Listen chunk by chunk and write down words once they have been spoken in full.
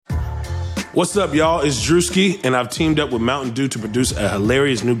What's up, y'all? It's Drewski, and I've teamed up with Mountain Dew to produce a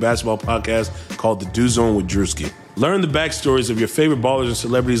hilarious new basketball podcast called The Dew Zone with Drewski. Learn the backstories of your favorite ballers and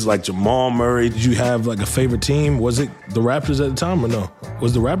celebrities like Jamal Murray. Did you have like a favorite team? Was it the Raptors at the time or no?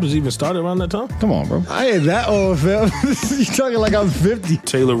 Was the Raptors even started around that time? Come on, bro. I ain't that old, fam. You talking like I'm 50.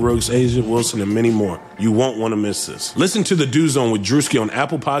 Taylor Rooks, Asia Wilson, and many more. You won't want to miss this. Listen to The Dew Zone with Drewski on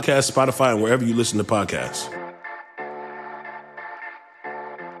Apple Podcasts, Spotify, and wherever you listen to podcasts.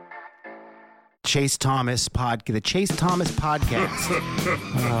 The Chase Thomas podcast.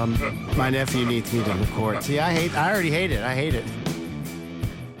 My nephew needs me to record. See, I already hate it. I hate it.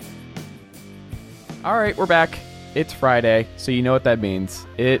 All right, we're back. It's Friday, so you know what that means.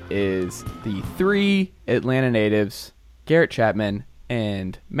 It is the three Atlanta natives, Garrett Chapman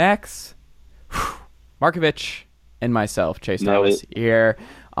and Max Markovich, and myself, Chase Thomas, here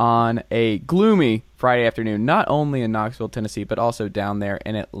on a gloomy Friday afternoon, not only in Knoxville, Tennessee, but also down there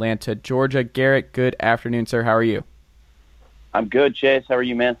in Atlanta, Georgia. Garrett, good afternoon, sir. How are you? I'm good, Chase. How are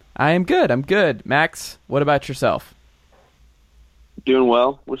you, man? I am good. I'm good. Max, what about yourself? Doing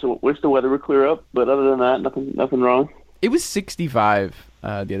well. Wish the weather would clear up, but other than that, nothing wrong. It was 65 the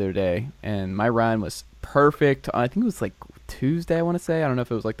other day, and my run was perfect. I think it was like Tuesday, I want to say. I don't know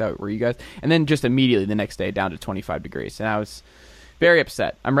if it was like that were you guys. And then just immediately the next day down to 25 degrees, and I was very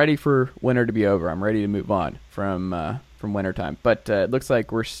upset. I'm ready for winter to be over. I'm ready to move on from wintertime. But it looks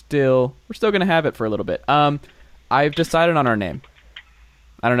like we're still going to have it for a little bit. I've decided on our name.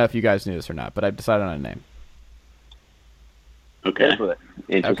 I don't know if you guys knew this or not, but I've decided on a name. Okay.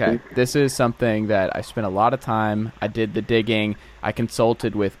 Okay. This is something that I spent a lot of time. I did the digging. I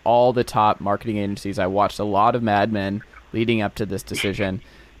consulted with all the top marketing agencies. I watched a lot of Mad Men leading up to this decision.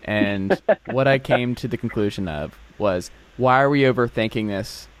 And what I came to the conclusion of was, why are we overthinking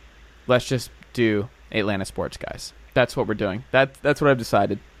this? Let's just do Atlanta Sports Guys. That's what we're doing. That's what I've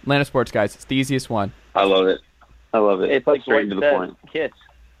decided. Atlanta Sports Guys. It's the easiest one. I love it. It's like straight to the point. Kids,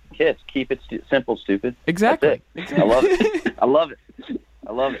 keep it simple, stupid. Exactly. I love it. I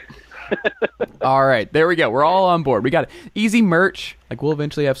love it. All right, there we go. We're all on board. We got easy merch. Like, we'll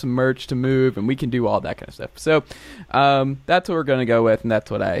eventually have some merch to move, and we can do all that kind of stuff. So that's what we're going to go with, and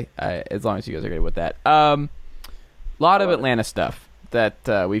that's what I as long as you guys are good with that. Lot of Atlanta stuff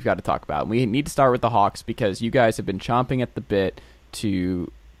that we've got to talk about. We need to start with the Hawks because you guys have been chomping at the bit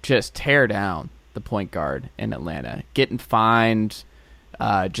to just tear down the point guard in Atlanta, getting fined,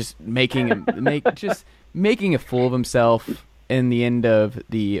 just making a fool of himself in the end of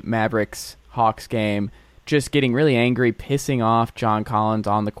the Mavericks-Hawks game, just getting really angry, pissing off John Collins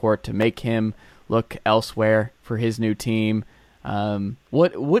on the court to make him look elsewhere for his new team.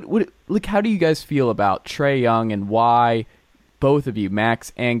 What how do you guys feel about Trae Young and why both of you,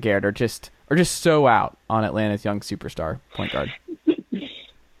 Max and Garrett, are just so out on Atlanta's young superstar point guard?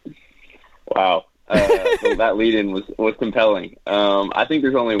 Wow. So that lead-in was compelling. I think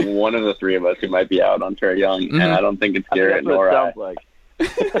there's only one of the three of us who might be out on Trae Young, and I don't think it's Garrett nor I.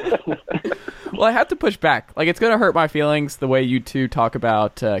 Well, I have to push back. Like, it's going to hurt my feelings the way you two talk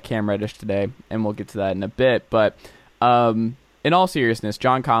about Cam Reddish today, and we'll get to that in a bit. But in all seriousness,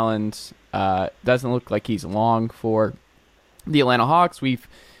 John Collins doesn't look like he's long for the Atlanta Hawks. We've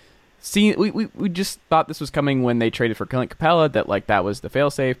seen we just thought this was coming when they traded for Clint Capella, that was the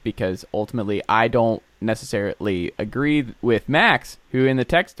failsafe, because ultimately I don't necessarily agree with Max, who in the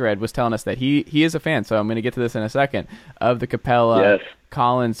text thread was telling us that he is a fan, so I'm going to get to this in a second, of the Capella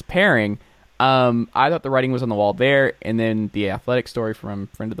Collins pairing. I thought the writing was on the wall there, and then the Athletic story from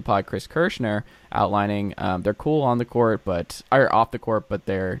friend of the pod, Chris Kirshner, outlining they're cool on the court, or off the court, but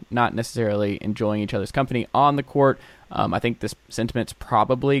they're not necessarily enjoying each other's company on the court. I think this sentiment's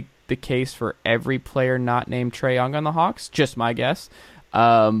probably the case for every player not named Trae Young on the Hawks, just my guess.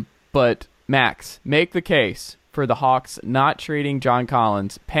 But Max, make the case for the Hawks not trading John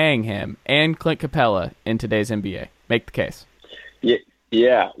Collins, paying him, and Clint Capella in today's NBA. Make the case.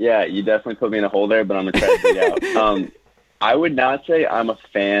 Yeah. You definitely put me in a hole there, but I'm going to try to dig out. I would not say I'm a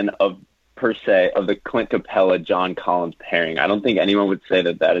fan of the Clint Capella John Collins pairing. I don't think anyone would say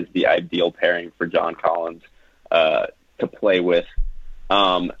that is the ideal pairing for John Collins to play with.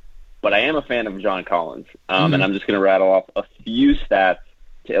 But I am a fan of John Collins, and I'm just going to rattle off a few stats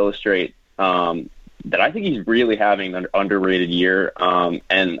to illustrate that I think he's really having an underrated year,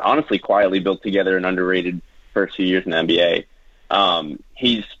 and honestly quietly built together an underrated first few years in the NBA.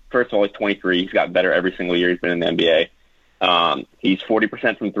 He's, first of all, he's 23. He's gotten better every single year he's been in the NBA. He's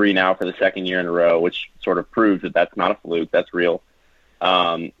 40% from three now for the second year in a row, which sort of proves that that's not a fluke. That's real.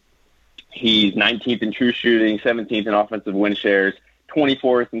 He's 19th in true shooting, 17th in offensive win shares,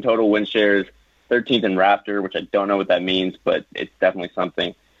 24th in total win shares, 13th in Raptor, which I don't know what that means, but it's definitely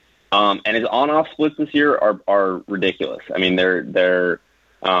something. And his on-off splits this year are ridiculous. I mean, they're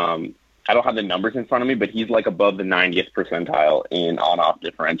I don't have the numbers in front of me, but he's like above the 90th percentile in on-off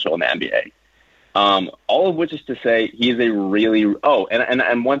differential in the NBA. All of which is to say he's a really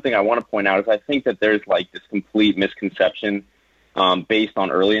and one thing I want to point out is I think that there's like this complete misconception based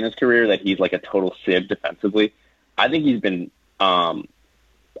on early in his career that he's like a total sieve defensively. I think he's been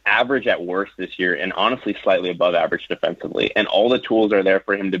average at worst this year and honestly slightly above average defensively, and all the tools are there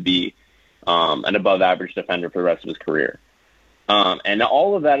for him to be an above average defender for the rest of his career. And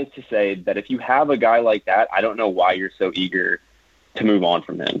all of that is to say that if you have a guy like that, I don't know why you're so eager to move on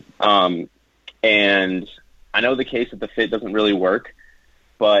from him. And I know the case that the fit doesn't really work,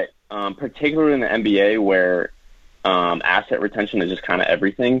 but particularly in the NBA where asset retention is just kind of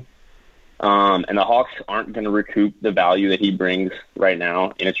everything, and the Hawks aren't going to recoup the value that he brings right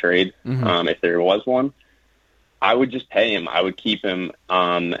now in a trade, if there was one, I would just pay him. I would keep him,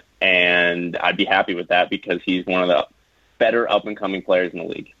 and I'd be happy with that because he's one of the better up-and-coming players in the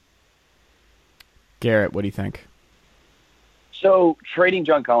league. Garrett, what do you think? So trading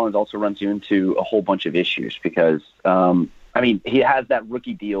John Collins also runs you into a whole bunch of issues because, he has that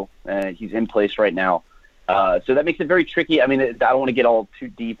rookie deal. He's in place right now. So that makes it very tricky. I mean, I don't want to get all too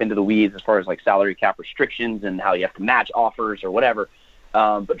deep into the weeds as far as like salary cap restrictions and how you have to match offers or whatever.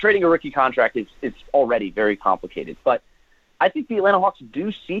 But trading a rookie contract is already very complicated. But I think the Atlanta Hawks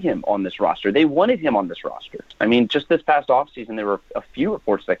do see him on this roster. They wanted him on this roster. I mean, just this past offseason, there were a few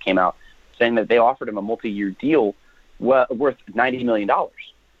reports that came out saying that they offered him a multi-year deal worth $90 million.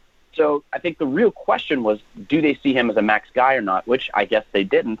 So I think the real question was, do they see him as a max guy or not, which I guess they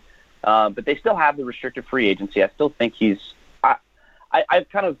didn't. But they still have the restricted free agency. I still think I've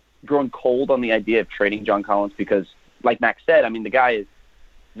kind of grown cold on the idea of trading John Collins because, like Max said, I mean, the guy is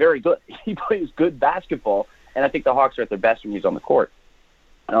very good. He plays good basketball, and I think the Hawks are at their best when he's on the court.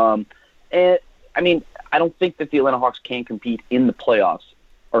 And, I mean, I don't think that the Atlanta Hawks can compete in the playoffs,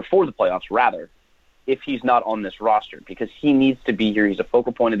 or for the playoffs, rather, if he's not on this roster, because he needs to be here. He's a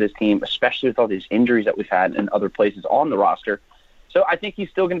focal point of this team, especially with all these injuries that we've had in other places on the roster. So I think he's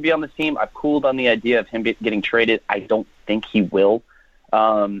still going to be on this team. I've cooled on the idea of him getting traded. I don't think he will.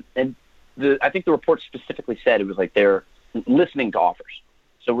 And I think the report specifically said it was like they're listening to offers.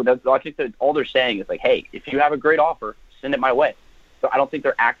 So I think that all they're saying is like, hey, if you have a great offer, send it my way. So I don't think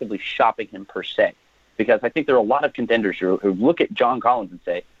they're actively shopping him per se, because I think there are a lot of contenders who look at John Collins and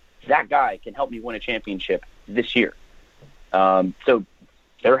say, that guy can help me win a championship this year. So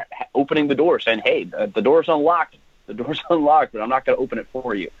they're opening the door saying, hey, the door's unlocked. The door's unlocked, but I'm not going to open it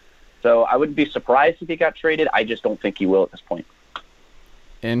for you. So I wouldn't be surprised if he got traded. I just don't think he will at this point.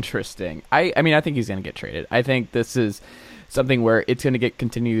 Interesting. I mean, I think he's going to get traded. I think this is something where it's going to get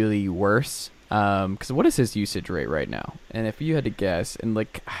continually worse. Because what is his usage rate right now? And if you had to guess, and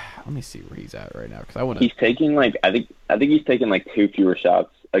like, let me see where he's at right now. Because I want to. He's taking I think he's taking like 2 fewer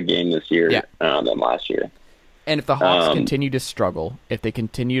shots a game this year than last year. And if the Hawks continue to struggle, if they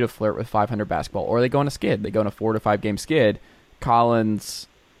continue to flirt with 500 basketball, or they go on a skid, they go on a 4 to 5 game skid, Collins,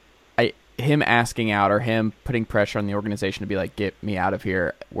 him asking out or him putting pressure on the organization to be like, get me out of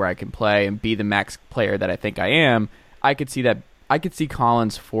here where I can play and be the max player that I think I am, I could see that. I could see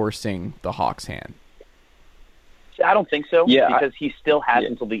Collins forcing the Hawks' hand. I don't think so, because he still has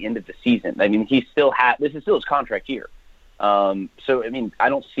until the end of the season. I mean, this is still his contract year. So, I mean, I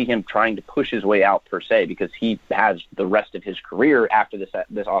don't see him trying to push his way out per se, because he has the rest of his career after this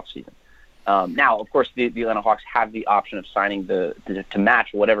offseason. Now, of course, the Atlanta Hawks have the option of signing to match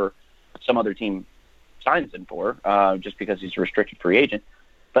whatever some other team signs him for, just because he's a restricted free agent.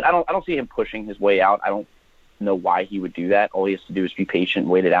 But I don't see him pushing his way out. I don't know why he would do that. All he has to do is be patient,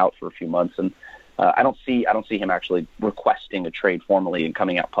 wait it out for a few months, and I don't see him actually requesting a trade formally and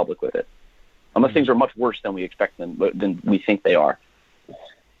coming out public with it, unless things are much worse than we expect than we think they are.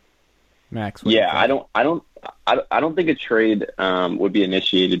 Max, I don't think a trade would be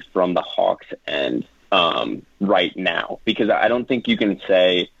initiated from the Hawks end right now, because I don't think you can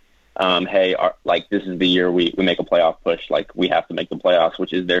say, hey, this is the year we make a playoff push, like we have to make the playoffs,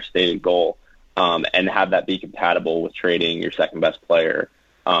 which is their stated goal. And have that be compatible with trading your second best player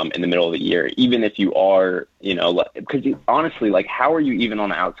in the middle of the year, even if you are, because honestly, like, how are you even on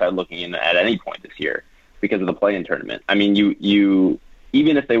the outside looking in at any point this year because of the play-in tournament? I mean, you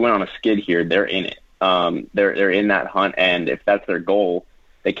even if they went on a skid here, they're in it. They're in that hunt, and if that's their goal,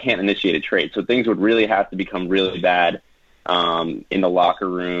 they can't initiate a trade. So things would really have to become really bad in the locker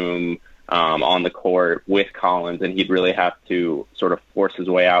room, on the court with Collins, and he'd really have to sort of force his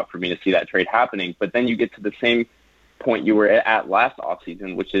way out for me to see that trade happening. But then you get to the same point you were at last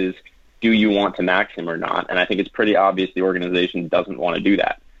offseason, which is, do you want to max him or not? And I think it's pretty obvious the organization doesn't want to do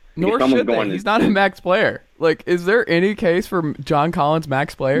that. Nor someone's should they. going He's not a max player. Like, is there any case for John Collins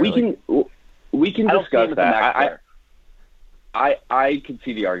max player? We can I don't see him discuss as a max that. player. I can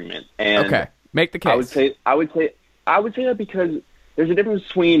see the argument, and Okay, make the case. I would say that because there's a difference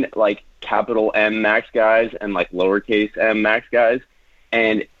between like capital M max guys and like lowercase m max guys.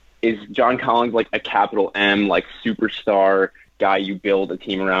 And is John Collins like a capital M like superstar guy you build a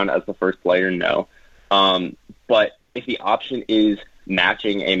team around as the first player? No. But if the option is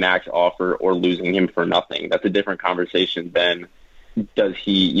matching a max offer or losing him for nothing, that's a different conversation than does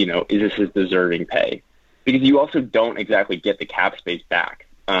he, is this his deserving pay? Because you also don't exactly get the cap space back,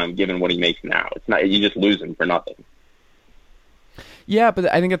 given what he makes now. It's not, you just lose him for nothing. Yeah,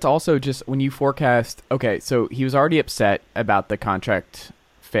 but I think it's also just when you forecast. Okay, so he was already upset about the contract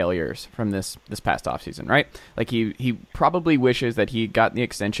failures from this past offseason, right? Like he probably wishes that he got the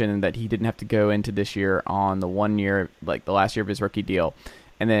extension and that he didn't have to go into this year on the 1 year, like the last year of his rookie deal,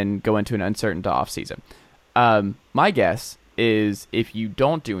 and then go into an uncertain offseason. My guess is if you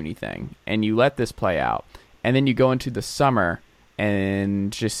don't do anything and you let this play out, and then you go into the summer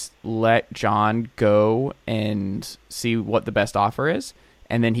and just let John go and see what the best offer is,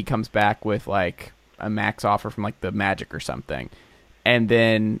 and then he comes back with like a max offer from like the Magic or something, and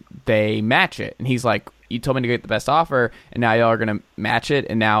then they match it, and he's like, you told me to get the best offer, and now y'all are gonna match it,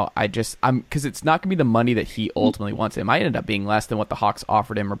 and now I'm because it's not gonna be the money that he ultimately wants. It might end up being less than what the Hawks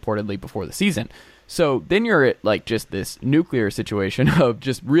offered him reportedly before the season. So then you're at like just this nuclear situation of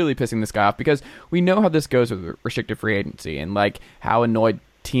just really pissing this guy off, because we know how this goes with restricted free agency and like how annoyed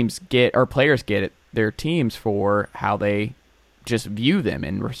teams get or players get at their teams for how they just view them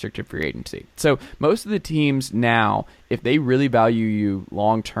in restricted free agency. So most of the teams now, if they really value you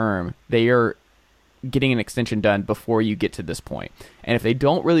long term, they are getting an extension done before you get to this point. And if they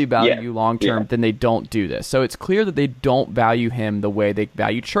don't really value you long term, then they don't do this. So it's clear that they don't value him the way they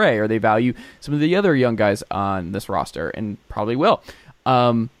value Trey, or they value some of the other young guys on this roster, and probably will.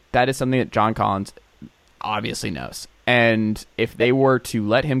 That is something that John Collins obviously knows. And if they were to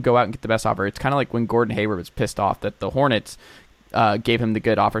let him go out and get the best offer, it's kind of like when Gordon Hayward was pissed off that the Hornets gave him the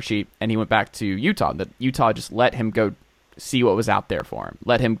good offer sheet and he went back to Utah, that Utah just let him go see what was out there for him,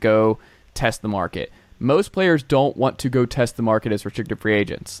 let him go test the market. Most players don't want to go test the market as restricted free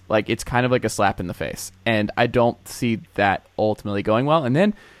agents. Like, it's kind of like a slap in the face, and I don't see that ultimately going well. And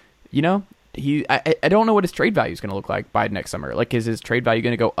then, I don't know what his trade value is going to look like by next summer. Like, is his trade value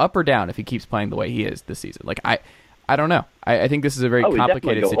going to go up or down if he keeps playing the way he is this season? Like, I don't know. I think this is a very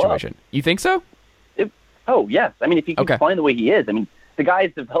complicated situation. You think so? Yes. I mean, if he keeps playing the way he is, I mean, the guy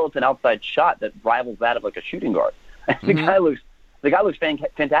has developed an outside shot that rivals that of like a shooting guard. The guy looks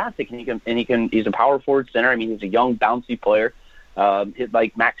fantastic, and he's a power forward center. I mean, he's a young, bouncy player.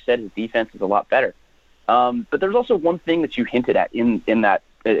 Like Max said, his defense is a lot better. But there's also one thing that you hinted at in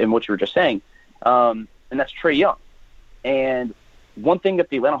what you were just saying, and that's Trae Young. And one thing that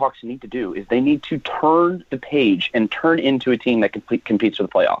the Atlanta Hawks need to do is they need to turn the page and turn into a team that competes for the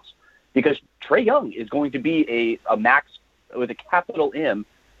playoffs, because Trae Young is going to be a max with a capital M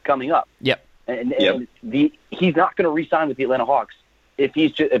coming up. Yep. And he's not going to re-sign with the Atlanta Hawks if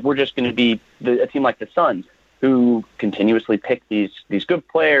we're just going to be a team like the Suns, who continuously pick these good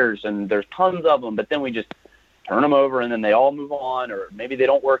players, and there's tons of them, but then we just turn them over, and then they all move on, or maybe they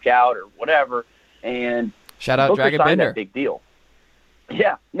don't work out, or whatever. And shout out Booker Dragon signed Bender. that big deal.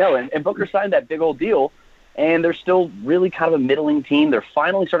 Yeah, no, and Booker signed that big old deal, and they're still really kind of a middling team. They're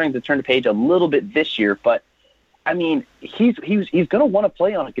finally starting to turn the page a little bit this year, but I mean, he's going to want to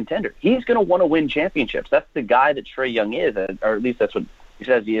play on a contender. He's going to want to win championships. That's the guy that Trae Young is, or at least that's what he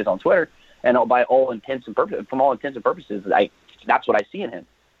says he is on Twitter. And by all intents and purposes, that's what I see in him.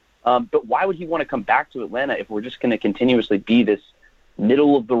 But why would he want to come back to Atlanta if we're just going to continuously be this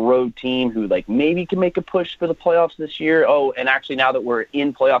middle of the road team who like maybe can make a push for the playoffs this year? Oh, and actually now that we're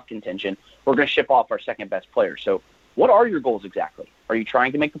in playoff contention, we're going to ship off our second best player. So what are your goals exactly? Are you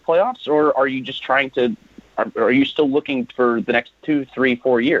trying to make the playoffs, or are you just trying to? Are you still looking for the next 2, 3,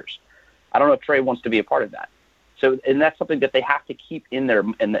 4 years? I don't know if Trae wants to be a part of that. So, and that's something that they have to keep in there,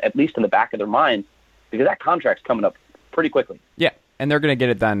 at least in the back of their minds, because that contract's coming up pretty quickly. Yeah, and they're going to get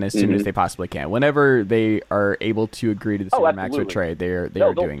it done as soon as they possibly can. Whenever they are able to agree to the same max with Trae, they are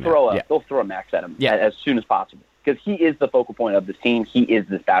doing that. They'll throw a max at him as soon as possible, because he is the focal point of this team. He is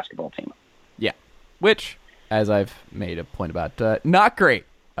this basketball team. Yeah, which, as I've made a point about, not great.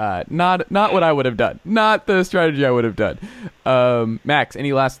 Not what I would have done. Not the strategy I would have done. Max,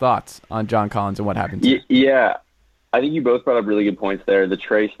 any last thoughts on John Collins and what happens? Yeah, I think you both brought up really good points there. The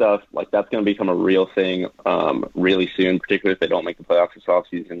Trae stuff, like that's going to become a real thing really soon, particularly if they don't make the playoffs this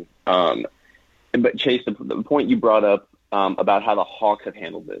offseason. But Chase, the point you brought up about how the Hawks have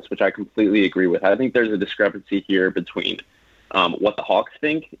handled this, which I completely agree with. I think there's a discrepancy here between what the Hawks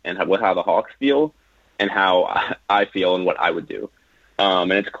think and how the Hawks feel and how I feel and what I would do.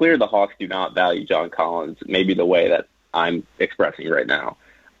 And it's clear the Hawks do not value John Collins maybe the way that I'm expressing right now.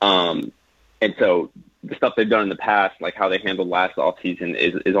 And so the stuff they've done in the past, like how they handled last offseason,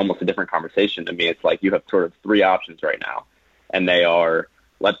 is almost a different conversation to me. It's like you have sort of three options right now, and they are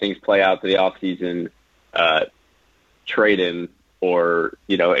let things play out to the offseason, trade him, or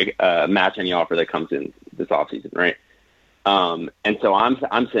match any offer that comes in this offseason, right? And so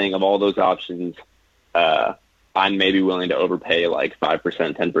I'm saying of all those options, I'm maybe willing to overpay like 5%,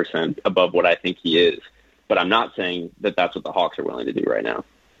 10% above what I think he is, but I'm not saying that that's what the Hawks are willing to do right now.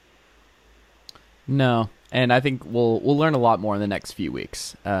 No, and I think we'll learn a lot more in the next few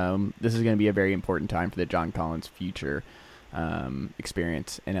weeks. This is going to be a very important time for the John Collins future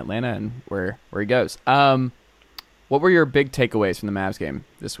experience in Atlanta and where he goes. What were your big takeaways from the Mavs game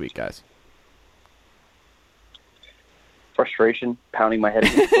this week, guys? Frustration, pounding my head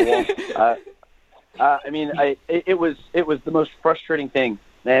against the wall. It was the most frustrating thing,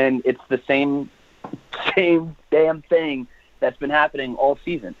 and it's the same damn thing that's been happening all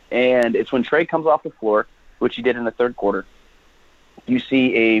season. And it's when Trey comes off the floor, which he did in the third quarter, you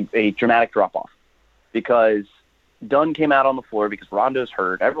see a dramatic drop-off because Dunn came out on the floor because Rondo's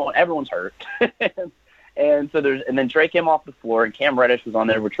hurt. Everyone's hurt. and then Trey came off the floor, and Cam Reddish was on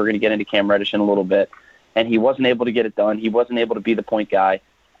there, which we're going to get into Cam Reddish in a little bit. And he wasn't able to get it done. He wasn't able to be the point guy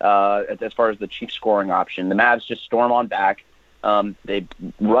as far as the chief scoring option. The Mavs just storm on back. They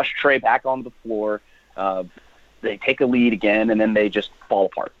rush Trey back on the floor. They take a lead again, and then they just fall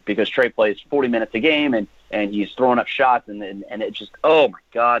apart because Trey plays 40 minutes a game, and he's throwing up shots, and it just, oh, my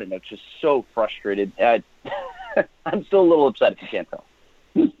God, and it's just so frustrated. I'm still a little upset if you can't tell.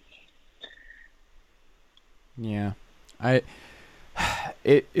 Yeah.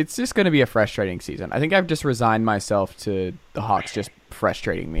 It's just going to be a frustrating season. I think I've just resigned myself to the Hawks just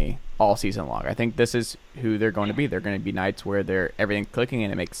frustrating me all season long. I think this is who they're going to be. They're going to be nights where everything's clicking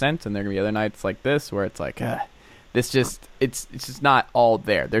and it makes sense, and there are going to be other nights like this where it's like, it's just not all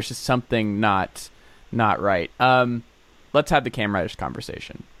there. There's just something not right. Let's have the Cam Reddish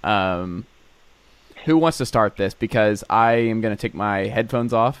conversation. Who wants to start this? Because I am going to take my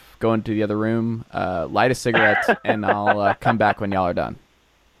headphones off, go into the other room, light a cigarette, and I'll come back when y'all are done.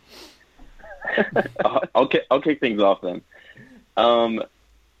 I'll kick things off then.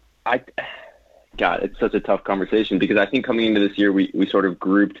 It's such a tough conversation because I think coming into this year, we sort of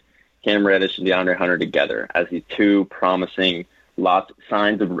grouped Cam Reddish and DeAndre Hunter together as these two promising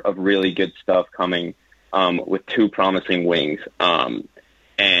signs of really good stuff coming with two promising wings and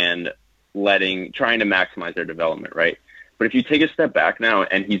trying to maximize their development, right? But if you take a step back now,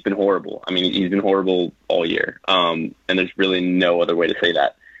 and he's been horrible. I mean, he's been horrible all year, and there's really no other way to say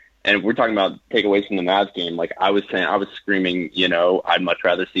that. And if we're talking about takeaways from the Mavs game, like I was screaming, I'd much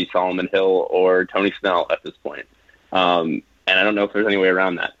rather see Solomon Hill or Tony Snell at this point. And I don't know if there's any way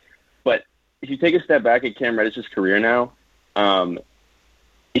around that. But if you take a step back at Cam Reddish's career now,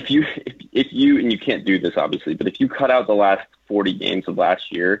 if you and you can't do this obviously, but if you cut out the last 40 games of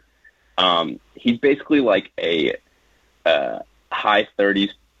last year, he's basically like a high 30s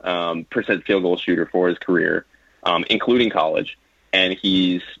percent field goal shooter for his career, including college, and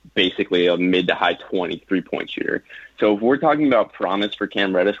he's basically a mid to high 20 3-point shooter. So if we're talking about promise for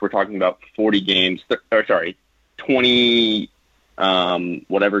Cam Reddish, we're talking about 20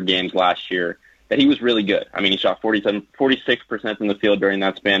 whatever games last year that he was really good. I mean, he shot 46% from the field during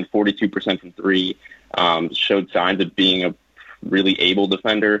that span, 42% from three, showed signs of being a really able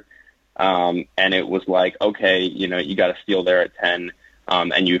defender. And it was like, okay, you got a steal there at 10,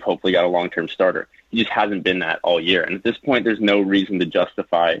 and you've hopefully got a long-term starter. He just hasn't been that all year. And at this point, there's no reason to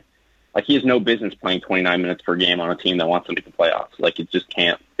justify, like, he has no business playing 29 minutes per game on a team that wants to make the playoffs. Like, it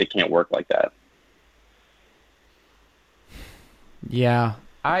can't work like that. Yeah.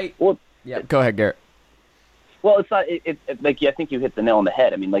 Go ahead, Garrett. Well, it's not, like, I think you hit the nail on the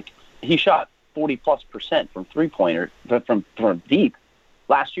head. I mean, like, he shot 40+% from three-pointer, from deep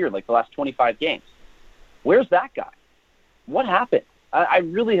last year, like the last 25 games. Where's that guy? What happened? I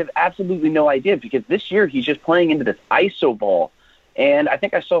really have absolutely no idea because this year he's just playing into this ISO ball. And I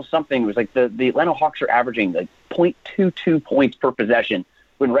think I saw something. It was like the Atlanta Hawks are averaging like 0.22 points per possession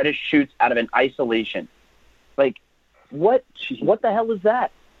when Reddish shoots out of an isolation. Like, what the hell is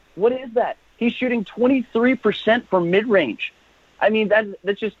that? What is that? He's shooting 23% from mid-range. I mean,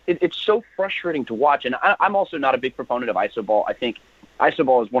 that's just it's so frustrating to watch. And I'm also not a big proponent of ISO ball. I think ISO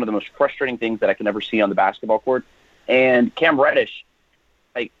ball is one of the most frustrating things that I can ever see on the basketball court. And Cam Reddish,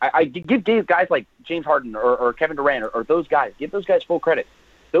 Like I give guys like James Harden or Kevin Durant or those guys, give those guys full credit.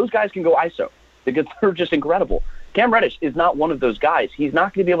 Those guys can go ISO because they're just incredible. Cam Reddish is not one of those guys. He's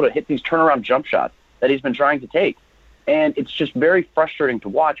not going to be able to hit these turnaround jump shots that he's been trying to take. And it's just very frustrating to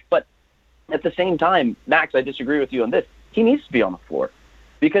watch. But at the same time, Max, I disagree with you on this. He needs to be on the floor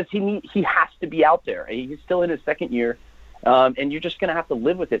because he has to be out there. He's still in his second year, and you're just going to have to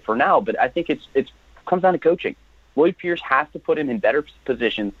live with it for now. But I think it comes down to coaching. Lloyd Pierce has to put him in better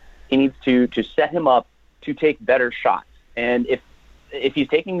positions. He needs to set him up to take better shots. And if he's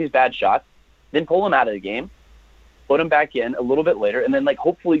taking these bad shots, then pull him out of the game, put him back in a little bit later, and then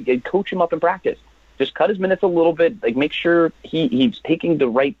hopefully coach him up in practice. Just cut his minutes a little bit, make sure he's taking the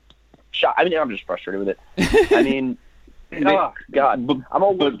right shot. I mean, I'm just frustrated with it. I mean, oh God, I'm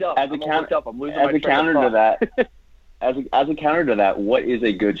all worked up. I'm losing my train of thought. As a counter to that, what is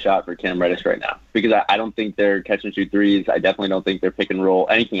a good shot for Cam Reddish right now? Because I don't think they're catch and shoot threes. I definitely don't think they're pick and roll,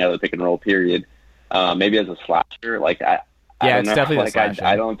 anything out of the pick and roll, period. Maybe as a slasher. I it's definitely the slashing.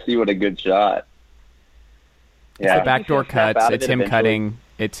 I don't see what a good shot. It's the backdoor cuts. It's him cutting.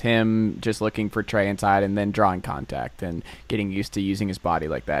 It's him just looking for Trey inside and then drawing contact and getting used to using his body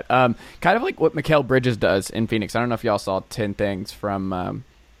like that. Kind of like what Mikal Bridges does in Phoenix. I don't know if y'all saw 10 things from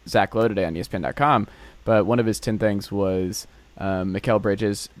Zach Lowe today on ESPN.com. But one of his 10 things was Mikal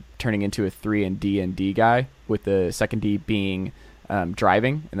Bridges turning into a 3 and D guy, with the second D being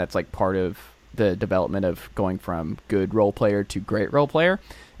driving, and that's part of the development of going from good role player to great role player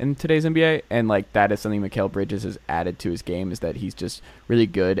in today's NBA. And that is something Mikal Bridges has added to his game, is that he's just really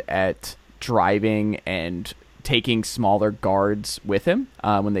good at driving and taking smaller guards with him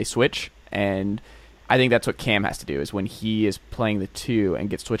when they switch. And I think that's what Cam has to do, is when he is playing the 2 and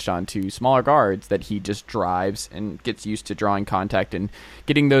gets switched on to smaller guards, that he just drives and gets used to drawing contact and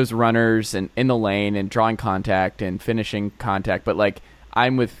getting those runners and in the lane and drawing contact and finishing contact. But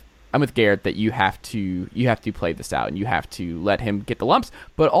I'm with Garrett that you have to play this out and you have to let him get the lumps.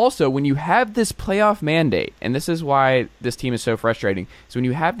 But also, when you have this playoff mandate, and this is why this team is so frustrating, is when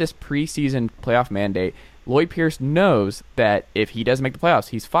you have this preseason playoff mandate, Lloyd Pierce knows that if he doesn't make the playoffs,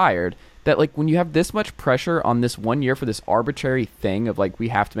 he's fired. That when you have this much pressure on this 1 year for this arbitrary thing of we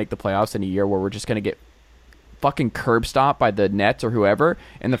have to make the playoffs in a year where we're just going to get fucking curb stomped by the Nets or whoever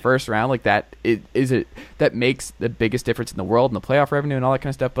in the first round, that makes the biggest difference in the world and the playoff revenue and all that kind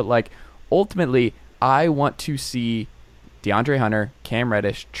of stuff. But ultimately, I want to see DeAndre Hunter, Cam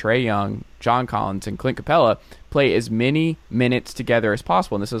Reddish, Trae Young, John Collins, and Clint Capella play as many minutes together as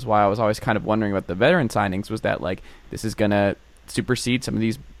possible. And this is why I was always kind of wondering about the veteran signings, was that this is going to supersede some of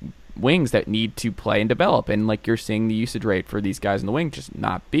these wings that need to play and develop, and you're seeing the usage rate for these guys in the wing just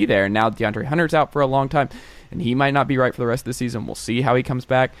not be there. And now DeAndre Hunter's out for a long time, and he might not be right for the rest of the season. We'll see how he comes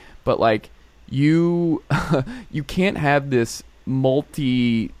back, but you can't have this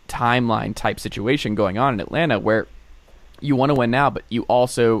multi-timeline type situation going on in Atlanta where you want to win now, but you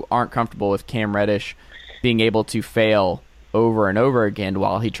also aren't comfortable with Cam Reddish being able to fail over and over again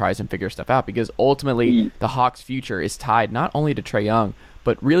while he tries and figures stuff out, because ultimately the Hawks' future is tied not only to Trae Young,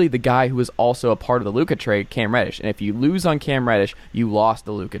 but really the guy who was also a part of the Luka trade, Cam Reddish. And if you lose on Cam Reddish, you lost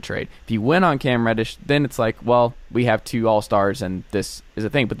the Luka trade. If you win on Cam Reddish, then it's we have 2 All-Stars and this is a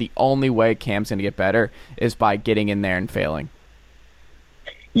thing. But the only way Cam's going to get better is by getting in there and failing.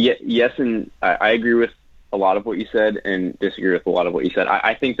 Yeah, yes, and I agree with a lot of what you said and disagree with a lot of what you said.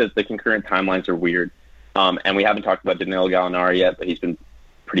 I think that the concurrent timelines are weird. And we haven't talked about Danilo Gallinari yet, but he's been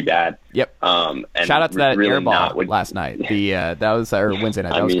pretty bad. Yep. And shout out to that really air ball last night. That was our Wednesday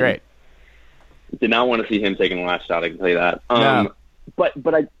night. That was great. Did not want to see him taking the last shot. I can tell you that. No.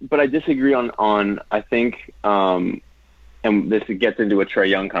 But I disagree on I think and this gets into a Trae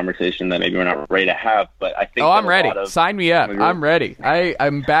Young conversation that maybe we're not ready to have. But I think I'm ready. Sign me up. I'm ready.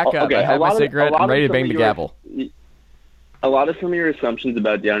 I'm back up. Okay. I have my cigarette. I'm ready to bang the gavel. A lot of some of your assumptions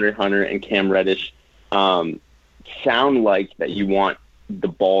about DeAndre Hunter and Cam Reddish sound like that you want the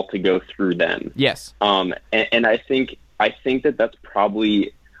ball to go through them. Yes. And I think that's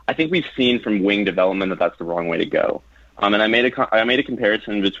probably, I think we've seen from wing development that that's the wrong way to go. And I made a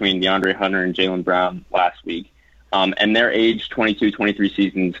comparison between DeAndre Hunter and Jaylen Brown last week. And their age 22, 23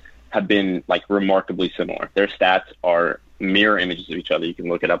 seasons have been remarkably similar. Their stats are mirror images of each other. You can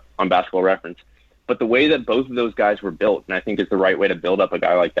look it up on Basketball Reference. But the way that both of those guys were built, and I think is the right way to build up a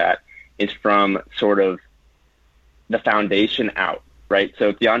guy like that, is from sort of the foundation out, right? So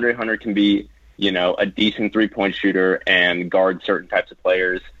if DeAndre Hunter can be, a decent three-point shooter and guard certain types of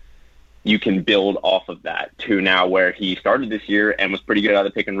players, you can build off of that to now where he started this year and was pretty good out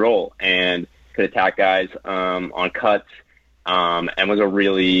of the pick and roll and could attack guys on cuts and was a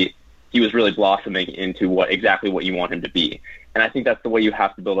really he was really blossoming into exactly what you want him to be. And I think that's the way you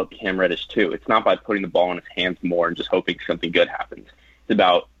have to build up Cam Reddish too. It's not by putting the ball in his hands more and just hoping something good happens. It's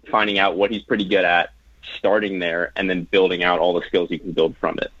about finding out what he's pretty good at, starting there, and then building out all the skills you can build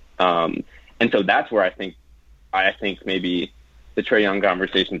from it. And so that's where I think maybe the Trae Young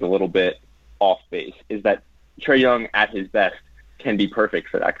conversation is a little bit off base, is that Trae Young at his best can be perfect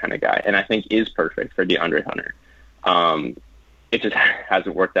for that kind of guy, and I think is perfect for DeAndre Hunter. It just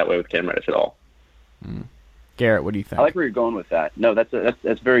hasn't worked that way with Cam Reddish at all. Garrett, what do you think? I like where you're going with that. No,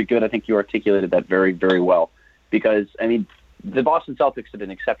 that's very good. I think you articulated that very, very well. Because, I mean, the Boston Celtics did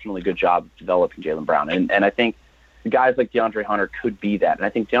an exceptionally good job developing Jaylen Brown. And I think guys like DeAndre Hunter could be that. And I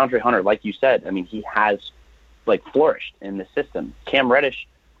think DeAndre Hunter, like you said, I mean, he has, flourished in the system. Cam Reddish,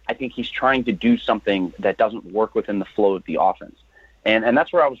 I think he's trying to do something that doesn't work within the flow of the offense. And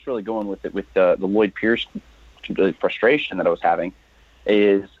that's where I was really going with it, with the Lloyd Pierce frustration that I was having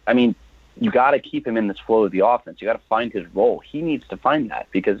is, I mean, you got to keep him in this flow of the offense. You got to find his role. He needs to find that,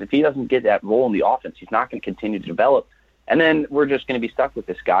 because if he doesn't get that role in the offense, he's not going to continue to develop. And then we're just going to be stuck with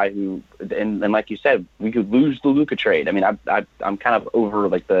this guy who, and like you said, we could lose the Luka trade. I mean, I'm kind of over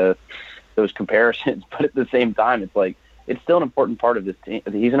those comparisons, but at the same time, it's still an important part of this team.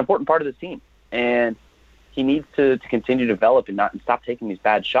 He's an important part of this team, and he needs to continue to develop and stop taking these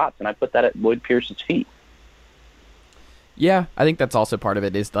bad shots. And I put that at Lloyd Pierce's feet. Yeah, I think that's also part of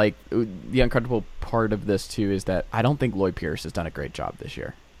it. Is the uncomfortable part of this too is that I don't think Lloyd Pierce has done a great job this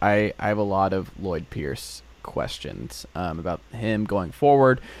year. I have a lot of Lloyd Pierce questions about him going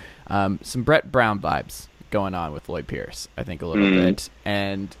forward. Some Brett Brown vibes going on with Lloyd Pierce, I think, a little bit.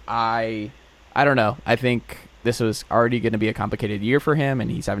 And I don't know. I think this was already going to be a complicated year for him, and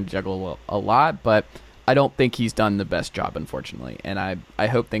he's having to juggle a lot. But I don't think he's done the best job, unfortunately. And I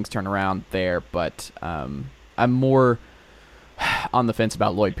hope things turn around there. But I'm more on the fence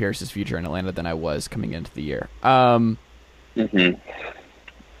about Lloyd Pierce's future in Atlanta than I was coming into the year.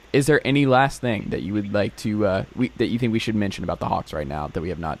 Is there any last thing that you would like to that you think we should mention about the Hawks right now that we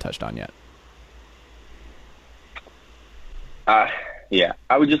have not touched on yet? Yeah,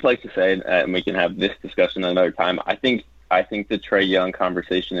 I would just like to say, and we can have this discussion another time, I think the Trae Young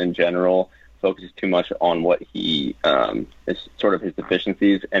conversation in general focuses too much on what he is sort of his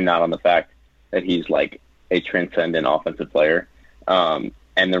deficiencies, and not on the fact that he's like a transcendent offensive player.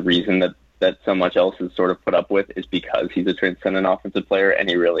 And the reason that so much else is sort of put up with is because he's a transcendent offensive player, and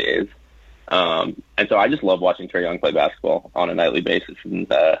he really is. And so I just love watching Trae Young play basketball on a nightly basis, and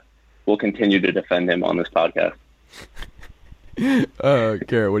we'll continue to defend him on this podcast. Garrett,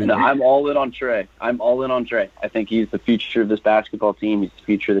 what do you think? I'm all in on Trae. I think he's the future of this basketball team. He's the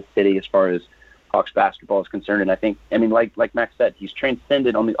future of the city as far as Hawks basketball is concerned. And I think, like Max said, he's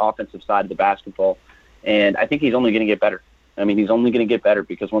transcended on the offensive side of the basketball, and I think he's only going to get better. He's only going to get better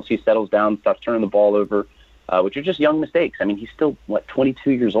because once he settles down, stops turning the ball over, which are just young mistakes. He's still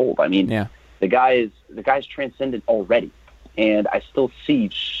 22 years old. Yeah. The guy's transcended already, and I still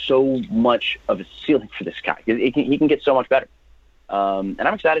see so much of a ceiling for this guy. He can get so much better, and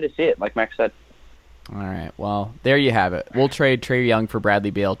I'm excited to see it. Like Max said. All right. Well, there you have it. We'll trade Trae Young for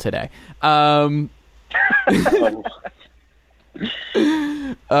Bradley Beal today.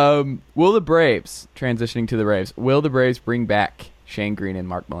 Will the Braves, transitioning to the Braves, will the Braves bring back Shane Green and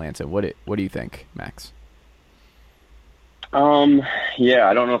Mark Melancon? What do you think, Max? Yeah,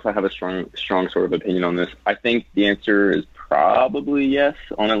 I don't know if I have a strong sort of opinion on this. I think the answer is probably yes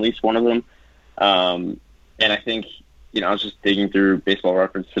on at least one of them. And I think, I was just digging through Baseball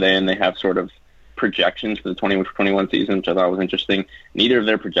Reference today, and they have sort of projections for the 2021 season, which I thought was interesting. Neither of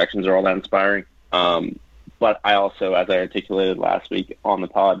their projections are all that inspiring. But I also, as I articulated last week on the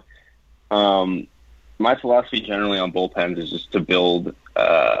pod, my philosophy generally on bullpens is just to build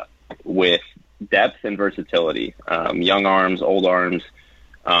with depth and versatility. Young arms, old arms,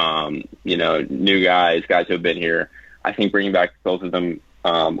 new guys who have been here. I think bringing back both of them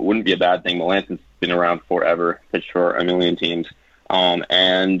wouldn't be a bad thing. Melancon's been around forever, pitched for a million teams,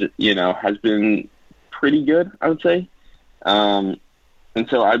 and has been pretty good, I would say. And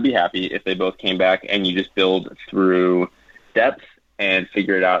so I'd be happy if they both came back and you just build through depth and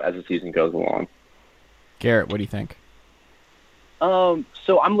figure it out as the season goes along. Garrett, what do you think? So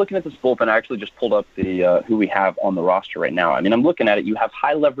I'm looking at this bullpen. I actually just pulled up the who we have on the roster right now. I'm looking at it. You have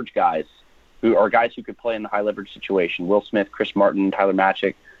high leverage guys who are guys who could play in the high leverage situation. Will Smith, Chris Martin, Tyler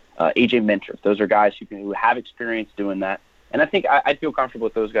Matchik, AJ Minter. Those are guys who have experience doing that. And I think I'd feel comfortable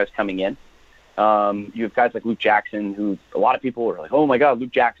with those guys coming in. You have guys like Luke Jackson, who a lot of people are like, "Oh my God,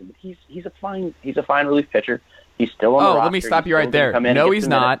 Luke Jackson!" But he's a fine relief pitcher. He's still on the roster. Let me stop you right there. Come in No, and get he's some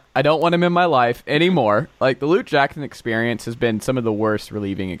not. minutes. I don't want him in my life anymore. Like, the Luke Jackson experience has been some of the worst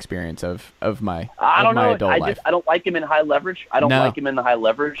relieving experience of my adult life. I don't like him in high leverage. I don't like him in the high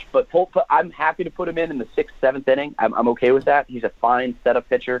leverage, but I'm happy to put him in the 6th, 7th inning. I'm okay with that. He's a fine setup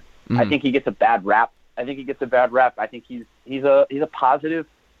pitcher. Mm-hmm. I think he gets a bad rap. I think he's a positive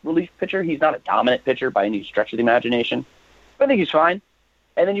relief pitcher. He's not a dominant pitcher by any stretch of the imagination. But I think he's fine.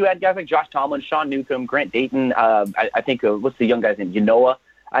 And then you add guys like Josh Tomlin, Sean Newcomb, Grant Dayton. I think what's the young guy's name? Yanoa.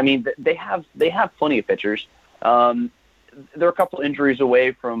 I mean, they have plenty of pitchers. They're a couple injuries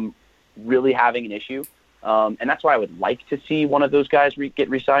away from really having an issue, and that's why I would like to see one of those guys get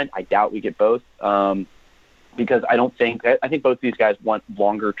re-signed. I doubt we get both because I think both of these guys want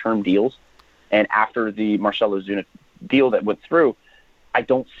longer term deals. And after the Marcell Ozuna deal that went through, I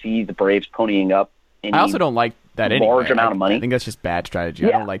don't see the Braves ponying up. I also don't like that large amount of money. I think that's just bad strategy.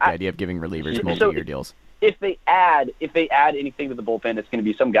 I don't like the idea of giving relievers multi-year deals. If they add anything to the bullpen, it's going to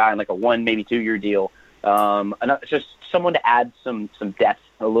be some guy in like a 1, maybe 2-year deal. Just someone to add some depth,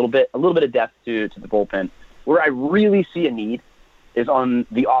 a little bit of depth to the bullpen. Where I really see a need is on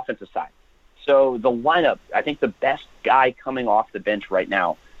the offensive side. So the lineup, I think the best guy coming off the bench right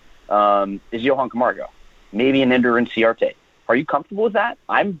now is Johan Camargo, maybe an Ender Inciarte. Are you comfortable with that?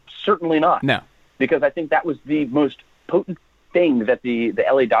 I'm certainly not. No. Because I think that was the most potent thing that the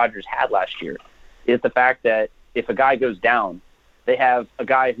LA Dodgers had last year, is the fact that if a guy goes down, they have a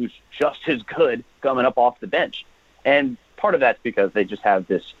guy who's just as good coming up off the bench. And part of that's because they just have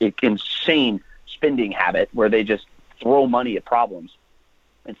this insane spending habit where they just throw money at problems.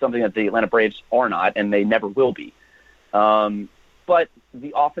 It's something that the Atlanta Braves are not, and they never will be. But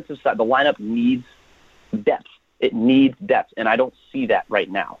the offensive side, the lineup needs depth. It needs depth, and I don't see that right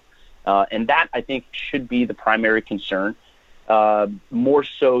now. And that, I think, should be the primary concern, more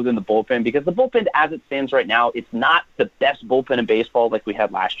so than the bullpen, because the bullpen, as it stands right now, it's not the best bullpen in baseball like we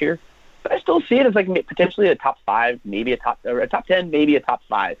had last year. But I still see it as like potentially a top 5, maybe a top 10, maybe a top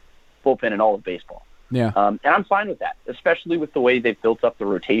 5 bullpen in all of baseball. Yeah. And I'm fine with that, especially with the way they've built up the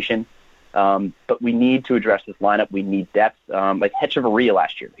rotation. But we need to address this lineup. We need depth. Like Hechavarria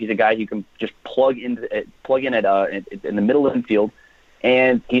last year, he's a guy you can just plug in in the middle of the infield,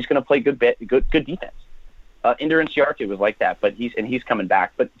 and he's going to play good defense. Ender Inciarte was like that, but he's coming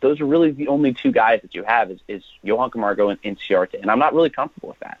back. But those are really the only two guys that you have is Johan Camargo and Inciarte, and I'm not really comfortable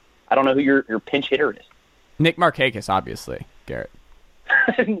with that. I don't know who your pinch hitter is. Nick Markakis, obviously, Garrett.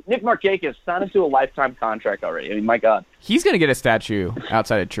 Nick Markakis signed into a lifetime contract already. I mean, my God. He's going to get a statue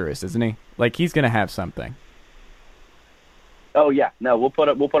outside of Truist, isn't he? Like, he's going to have something. Oh, yeah. No, we'll put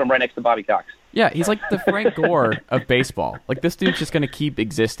him right next to Bobby Cox. Yeah, he's like the Frank Gore of baseball. Like, this dude's just going to keep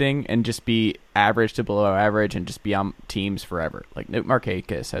existing and just be average to below average and just be on teams forever. Like, Nick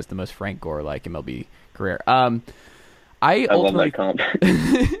Markakis has the most Frank Gore-like MLB career. I love that comp.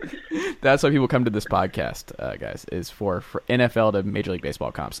 That's why people come to this podcast, guys, is for NFL to Major League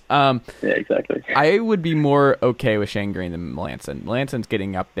Baseball comps. Yeah, exactly. I would be more okay with Shane Green than Melanson. Melanson's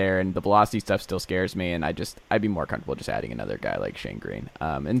getting up there, and the velocity stuff still scares me, and I'd be more comfortable just adding another guy like Shane Green.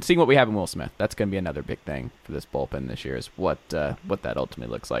 And seeing what we have in Will Smith. That's going to be another big thing for this bullpen this year, is what that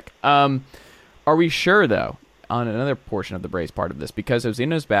ultimately looks like. Are we sure, though, on another portion of the Braves part of this? Because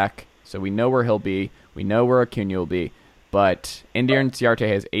Ozina's back, so we know where he'll be. We know where Acuna will be. But Ender Inciarte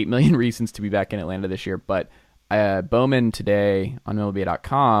has 8 million reasons to be back in Atlanta this year. But Bowman today on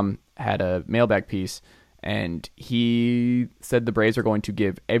MLB.com had a mailbag piece, and he said the Braves are going to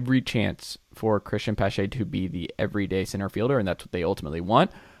give every chance for Christian Pache to be the everyday center fielder, and that's what they ultimately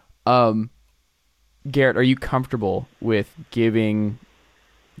want. Garrett, are you comfortable with giving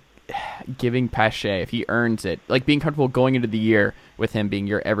Pache, if he earns it, like being comfortable going into the year with him being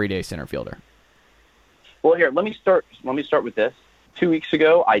your everyday center fielder? Well, here, let me start with this. 2 weeks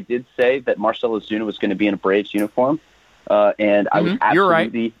ago, I did say that Marcell Ozuna was going to be in a Braves uniform, and I was absolutely, you're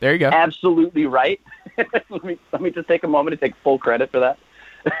right. There you go. Absolutely right. let me just take a moment to take full credit for that.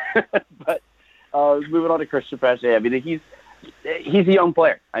 But moving on to Christian Pache, I mean, he's a young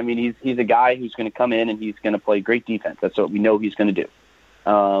player. I mean, he's a guy who's going to come in and he's going to play great defense. That's what we know he's going to do.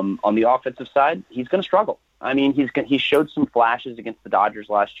 On the offensive side, he's going to struggle. I mean, he showed some flashes against the Dodgers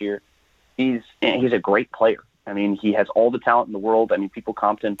last year. He's a great player. I mean, he has all the talent in the world. I mean, people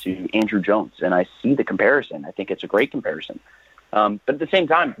comped him to Andrew Jones, and I see the comparison. I think it's a great comparison. But at the same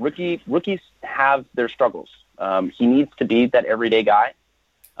time, rookies have their struggles. He needs to be that everyday guy.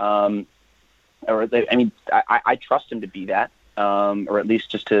 I trust him to be that, or at least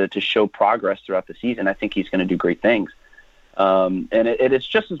just to show progress throughout the season. I think he's going to do great things. And it's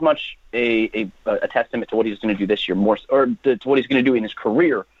just as much a testament to what he's going to do this year, to what he's going to do in his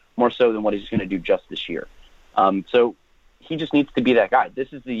career, more so than what he's going to do just this year. So he just needs to be that guy.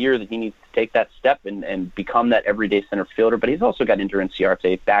 This is the year that he needs to take that step and become that everyday center fielder. But he's also got endurance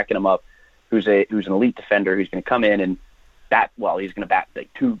CRT backing him up, who's an elite defender who's going to come in and bat. Well, he's going to bat like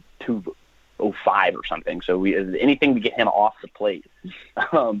 205 or something. So anything to get him off the plate.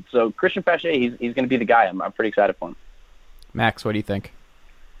 So Christian Pache, he's going to be the guy. I'm pretty excited for him. Max, what do you think?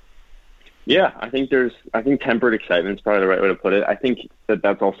 Yeah, I think tempered excitement is probably the right way to put it. I think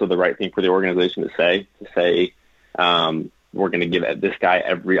that's also the right thing for the organization to say. We're going to give this guy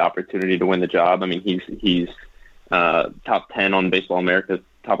every opportunity to win the job. I mean, he's top 10 on Baseball America's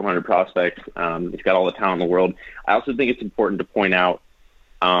top 100 prospects. He's got all the talent in the world. I also think it's important to point out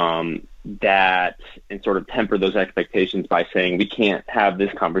that and sort of temper those expectations by saying we can't have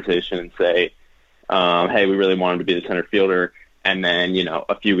this conversation and say, hey, we really want him to be the center fielder. And then,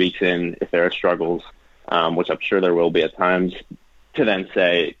 a few weeks in, if there are struggles, which I'm sure there will be at times, to then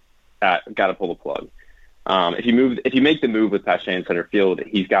say, got to pull the plug. If you make the move with Pache in center field,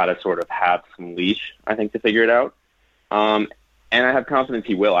 he's got to sort of have some leash, I think, to figure it out. And I have confidence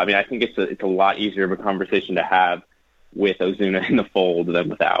he will. I mean, I think it's a lot easier of a conversation to have with Ozuna in the fold than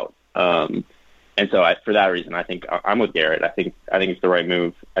without. And so for that reason, I think I'm with Garrett. I think it's the right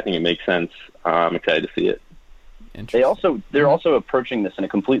move. I think it makes sense. I'm excited to see it. They're also approaching this in a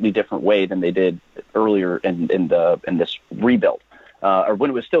completely different way than they did earlier in this rebuild, or when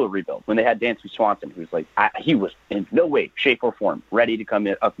it was still a rebuild. When they had Dansby Swanson, who was he was in no way, shape, or form ready to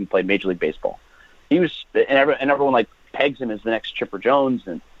come up and play Major League Baseball. He was, and everyone pegs him as the next Chipper Jones,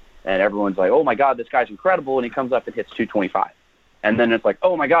 and everyone's like, oh my God, this guy's incredible, and he comes up and hits 225, and then it's like,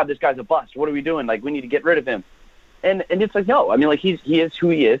 oh my God, this guy's a bust. What are we doing? We need to get rid of him. And it's no. I mean, he is who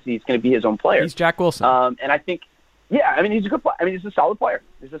he is. He's going to be his own player. He's Jack Wilson. And I think. Yeah, I mean, he's a good player. I mean, he's a solid player.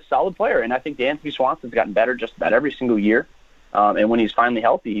 And I think Dansby Swanson's gotten better just about every single year. And when he's finally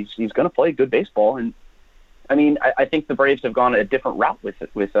healthy, he's going to play good baseball. And, I mean, I think the Braves have gone a different route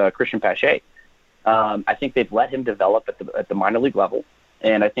with Christian Pache. I think they've let him develop at the minor league level,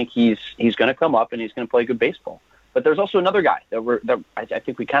 and I think he's going to come up and he's going to play good baseball. But there's also another guy that I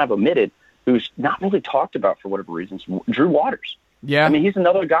think we kind of omitted, who's not really talked about for whatever reasons, Drew Waters. Yeah. I mean, he's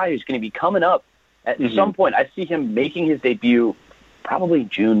another guy who's going to be coming up. At some point, I see him making his debut probably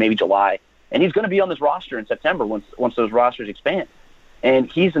June, maybe July, and he's going to be on this roster in September once those rosters expand. And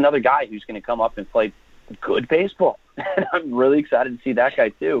he's another guy who's going to come up and play good baseball. And I'm really excited to see that guy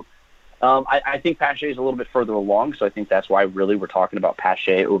too. I think Pache is a little bit further along, so I think that's why really we're talking about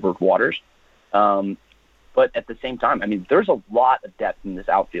Pache over Waters. But at the same time, I mean, there's a lot of depth in this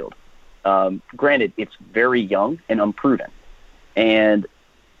outfield. Granted, it's very young and unproven. And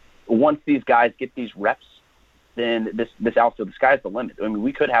once these guys get these reps, then this outfield, the sky's the limit. I mean,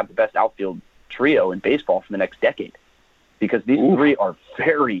 we could have the best outfield trio in baseball for the next decade because these three are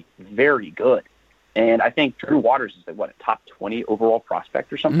very, very good. And I think Drew Waters is a top 20 overall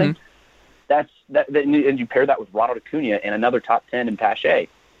prospect or something. Mm-hmm. And you pair that with Ronald Acuna and another top 10 in Pache.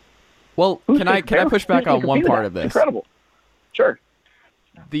 Well, can I push back on one part of this? Incredible. Sure.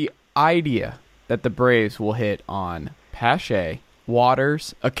 The idea that the Braves will hit on Pache,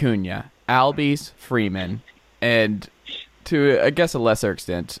 Waters, Acuna, Albies, Freeman, and to, I guess, a lesser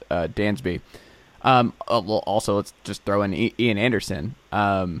extent, Dansby. Also, let's just throw in Ian Anderson.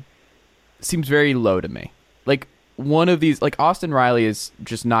 Seems very low to me. One of these, Austin Riley is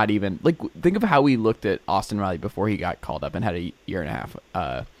just not even, think of how we looked at Austin Riley before he got called up and had a year and a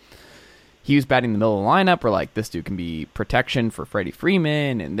half. He was batting in the middle of the lineup where, this dude can be protection for Freddie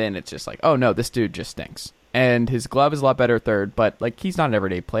Freeman, and then it's just oh, no, this dude just stinks. And his glove is a lot better third, but he's not an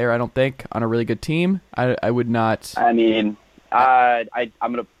everyday player, I don't think, on a really good team. I would not. I mean, I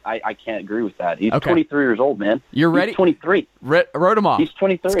can't agree with that. He's 23 years old, man. You're ready? He's 23. Wrote him off. He's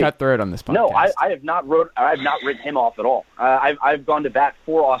 23. Let's cut through it on this podcast. No, I have not written him off at all. I've gone to bat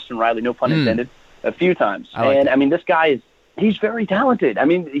for Austin Riley, no pun intended, a few times. I mean, this guy he's very talented. I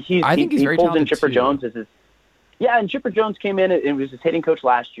mean, he pulls in Chipper Jones as his. Yeah, and Chipper Jones came in and was his hitting coach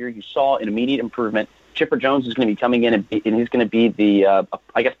last year. You saw an immediate improvement. Chipper Jones is going to be coming in and he's going to be the,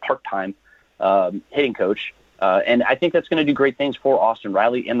 part-time hitting coach. And I think that's going to do great things for Austin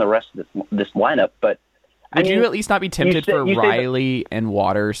Riley and the rest of this lineup. But would you at least not be tempted for Riley and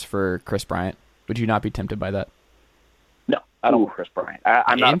Waters for Chris Bryant? Would you not be tempted by that? No, I don't want Chris Bryant.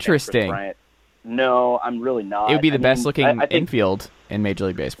 I'm not interesting. Chris Bryant. No, I'm really not. It would be the best-looking infield in Major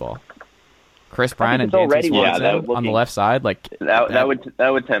League Baseball. Chris Bryant and Dansby Swanson on the left side, that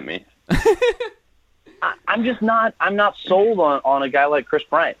would tempt me. I'm not sold on a guy like Chris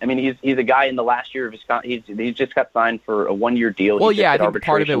Bryant. I mean, he's a guy in the last year of his he just got signed for a 1-year deal. Well, yeah, I think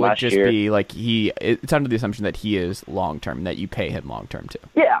part of it would just be like it's under the assumption that he is long term, that you pay him long term too.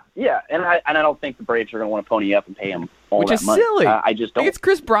 Yeah, and I don't think the Braves are going to want to pony up and pay him all which that is money. silly. I just don't. It's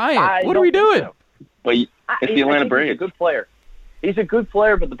Chris Bryant. What are we doing? So. But it's the Atlanta Braves. He's a good player. He's a good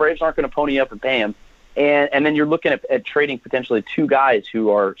player, but the Braves aren't going to pony up and pay him. And then you're looking at trading potentially 2 guys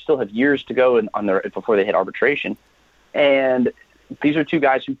who still have years to go before they hit arbitration. And these are 2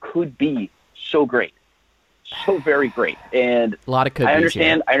 guys who could be so great, so very great. And a lot of could. I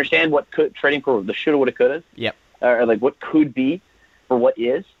understand what trading for the shoulda, woulda, coulda. Yep. Or like what could be for what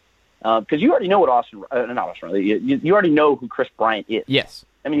is, because you already know what not Austin Riley. You already know who Chris Bryant is. Yes.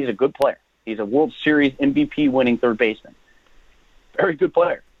 I mean, he's a good player. He's a World Series MVP winning third baseman. Very good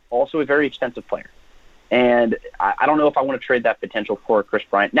player. Also a very expensive player. And I don't know if I want to trade that potential for Chris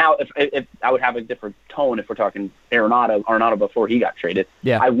Bryant. Now, if I would have a different tone if we're talking Arenado before he got traded.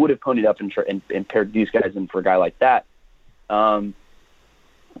 Yeah. I would have ponied up and paired these guys in for a guy like that.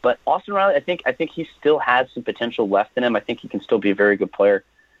 But Austin Riley, I think he still has some potential left in him. I think he can still be a very good player.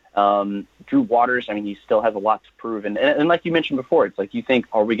 Drew Waters, I mean, he still has a lot to prove. And like you mentioned before, it's like you think,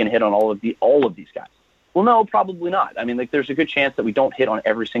 are we going to hit on all of these guys? Well, no, probably not. I mean, like there's a good chance that we don't hit on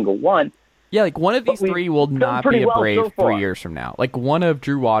every single one. Yeah, like one of these 3 will not be a Brave so 3 years from now. Like one of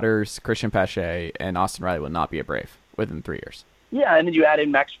Drew Waters, Christian Pache, and Austin Riley will not be a Brave within 3 years. Yeah, and then you add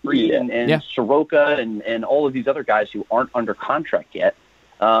in Max Fried and Soroka and all of these other guys who aren't under contract yet.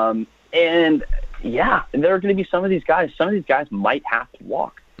 And there are going to be some of these guys. Some of these guys might have to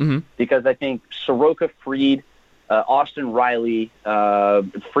walk because I think Soroka, Fried, Austin Riley,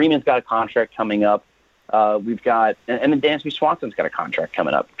 Freeman's got a contract coming up. We've got, and then Dansby Swanson's got a contract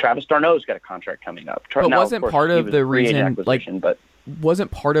coming up. Travis d'Arnaud's got a contract coming up. But wasn't part of the reason, but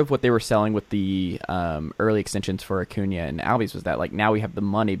wasn't part of what they were selling with the early extensions for Acuna and Albies was that like now we have the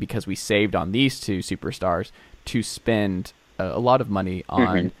money because we saved on these 2 superstars to spend a lot of money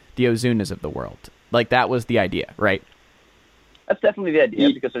on the Ozunas of the world. Like that was the idea, right? That's definitely the idea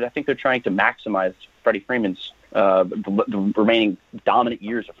because I think they're trying to maximize Freddie Freeman's the remaining dominant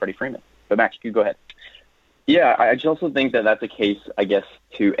years of Freddie Freeman. But Max, you go ahead. Yeah, I just also think that that's a case, I guess,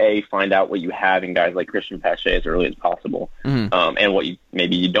 to find out what you have in guys like Christian Pache as early as possible, and what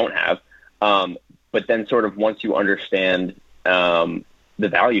maybe you don't have. But then sort of once you understand the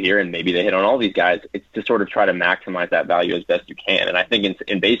value here, and maybe they hit on all these guys, it's to sort of try to maximize that value as best you can. And I think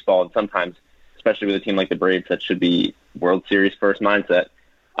in baseball, and sometimes, especially with a team like the Braves, that should be World Series first mindset,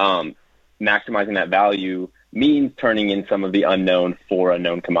 maximizing that value means turning in some of the unknown for a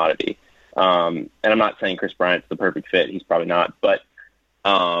known commodity. And I'm not saying Chris Bryant's the perfect fit. He's probably not. But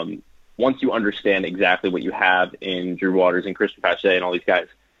once you understand exactly what you have in Drew Waters and Christian Pache and all these guys,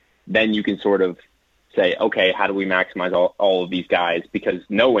 then you can sort of say, okay, how do we maximize all of these guys? Because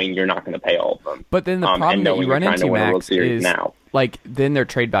knowing you're not going to pay all of them. But then the problem that you run into, Max, is like then their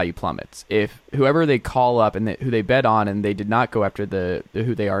trade value plummets. If whoever they call up and who they bet on and they did not go after the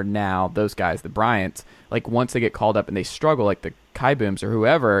who they are now, those guys, the Bryants, like once they get called up and they struggle, like the Kai Booms or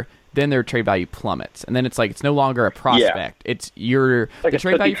whoever, then their trade value plummets. And then it's like it's no longer a prospect. Yeah. It's the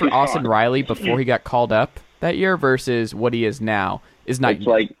trade value for Austin Riley before he got called up that year versus what he is now is not.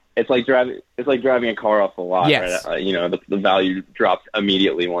 It's like driving a car off the lot. Yes. Right? The value drops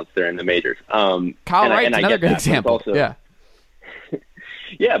immediately once they're in the majors. Kyle Wright's another good example. Also, yeah.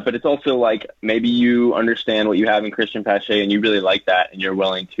 Yeah, but it's also like maybe you understand what you have in Christian Pache and you really like that and you're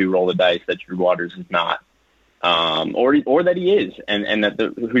willing to roll the dice that Drew Waters is not. Or that he is, and that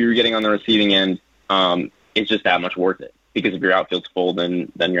who you're getting on the receiving end is just that much worth it. Because if your outfield's full,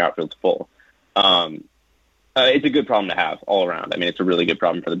 then your outfield's full. It's a good problem to have all around. I mean, it's a really good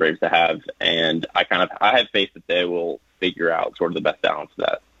problem for the Braves to have, and I have faith that they will figure out sort of the best balance of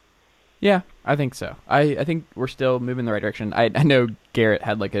that. Yeah, I think so. I think we're still moving in the right direction. I know Garrett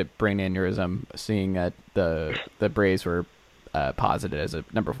had like a brain aneurysm seeing the Braves were posited as a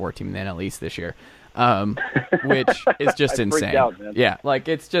number 4 team in the NL East this year. Which is just insane. Out, man. Yeah, like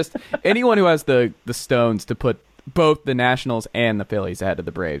it's just anyone who has the stones to put both the Nationals and the Phillies ahead of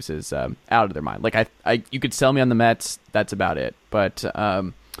the Braves is out of their mind. Like I you could sell me on the Mets, that's about it. But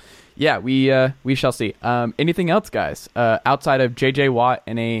yeah, we shall see. Anything else, guys? Outside of JJ Watt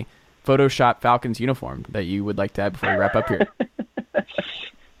in a Photoshop Falcons uniform that you would like to add before we wrap up here?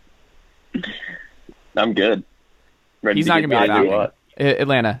 I'm good. He's not going to be a Falcon.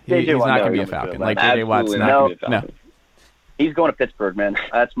 Atlanta. He's not going to be a Falcon. Like JJ Watt's not going to be a Falcon. No. He's going to Pittsburgh, man.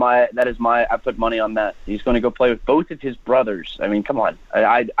 I put money on that. He's going to go play with both of his brothers. I mean, come on.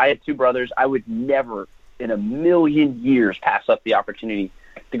 I had 2 brothers. I would never in a million years pass up the opportunity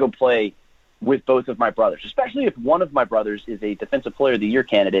to go play with both of my brothers, especially if one of my brothers is a Defensive Player of the Year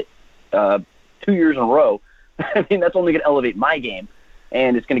candidate 2 years in a row. I mean, that's only going to elevate my game,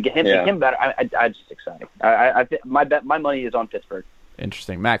 and it's going to get him better. I'm just excited. My money is on Pittsburgh.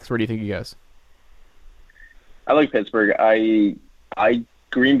 Interesting. Max, where do you think he goes? I like Pittsburgh. I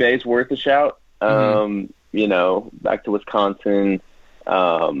Green Bay's worth a shout. You know, back to Wisconsin.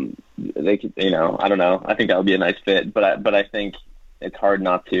 They could, you know, I don't know. I think that would be a nice fit, but I think it's hard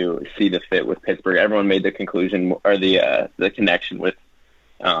not to see the fit with Pittsburgh. Everyone made the conclusion or the connection with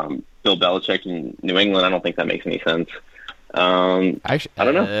Bill Belichick in New England. I don't think that makes any sense. Actually, I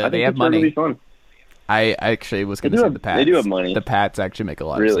don't know. I think they have Pittsburgh money. would be fun. I actually was going to say the Pats. They do have money. The Pats actually make a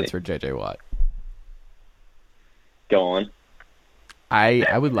lot of sense for J.J. Watt. Go on.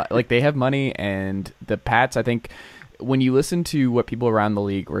 I would like they have money, and the Pats, I think when you listen to what people around the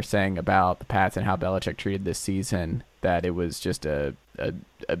league were saying about the Pats and how Belichick treated this season, that it was just a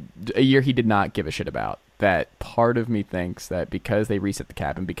year he did not give a shit about. That part of me thinks that because they reset the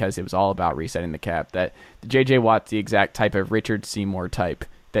cap and because it was all about resetting the cap, that J.J. Watt's the exact type of Richard Seymour type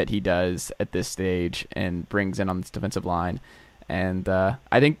that he does at this stage and brings in on this defensive line. And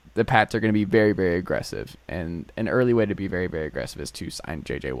I think the Pats are going to be very, very aggressive. And an early way to be very, very aggressive is to sign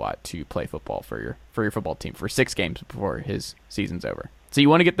J.J. Watt to play football for your football team for 6 games before his season's over. So you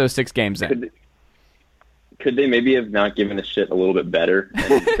want to get those 6 games in. Could they maybe have not given a shit a little bit better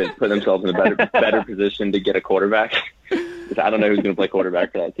and put themselves in a better position to get a quarterback? I don't know who's going to play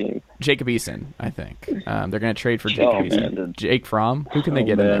quarterback for that team. Jacob Eason, I think. They're going to trade for Jacob Eason. Man. Jake Fromm? Who can they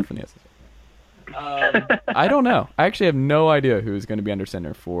get in there from the SEC? I don't know. I actually have no idea who's going to be under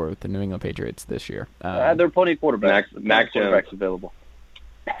center for the New England Patriots this year. There are plenty of quarterbacks. Mac Jones available.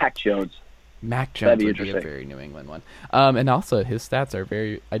 Mac Jones. Mac Jones would be a very New England one. And also, his stats are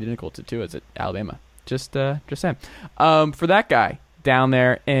very identical to Tua's at Alabama. Just saying. For that guy down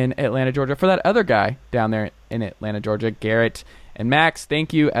there in Atlanta, Georgia, for that other guy down there in Atlanta, Georgia, Garrett and Max,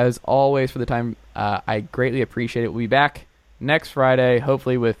 thank you as always for the time. I greatly appreciate it. We'll be back next Friday,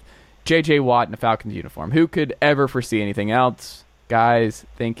 hopefully with J.J. Watt in a Falcons uniform. Who could ever foresee anything else? Guys,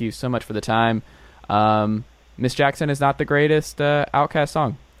 thank you so much for the time. Miss Jackson is not the greatest Outkast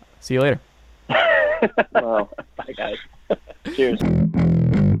song. See you later. Well, bye, guys. Cheers.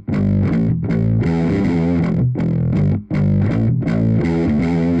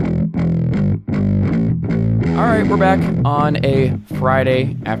 All right, we're back on a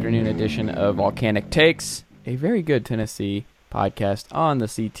Friday afternoon edition of Volcanic Takes, a very good Tennessee podcast on the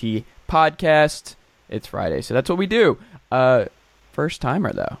CT podcast. It's Friday, so that's what we do. First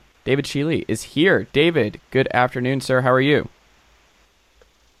timer, though. David Shealy is here. David, good afternoon, sir. How are you?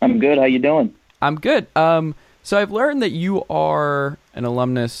 I'm good. How you doing? I'm good. So I've learned that you are an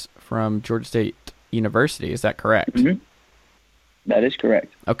alumnus from Georgia State University. Is that correct? Mm-hmm. That is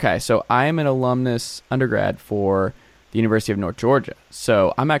correct. Okay, so I am an alumnus undergrad for the University of North Georgia.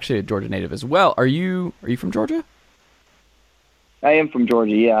 So I'm actually a Georgia native as well. Are you from Georgia? I am from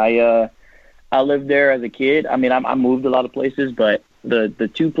Georgia. Yeah, I lived there as a kid. I mean, I moved a lot of places, but the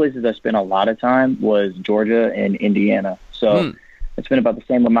 2 places I spent a lot of time was Georgia and Indiana. So I spent about the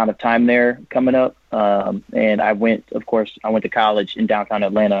same amount of time there coming up. And I went to college in downtown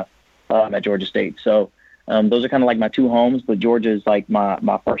Atlanta at Georgia State. So those are kind of like my 2 homes, but Georgia is like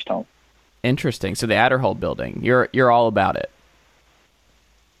my first home. Interesting. So the Adderhold building, you're all about it.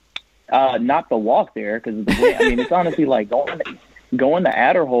 Not the walk there, because it's honestly like going to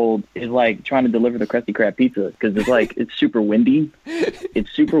Adderhold is like trying to deliver the Krusty Krab pizza, because it's super windy.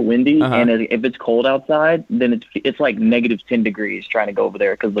 It's super windy, and if it's cold outside, then it's like negative 10 degrees trying to go over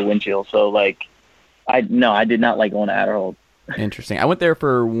there because of the wind chill. So I did not like going to Adderhold. Interesting. I went there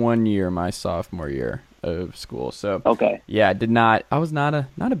for 1 year, my sophomore year of school. So okay, yeah, I was not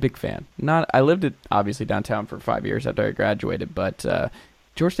a big fan. I lived at obviously downtown for 5 years after I graduated, but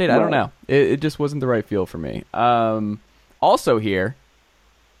Georgia State, I don't know. It just wasn't the right feel for me. Also here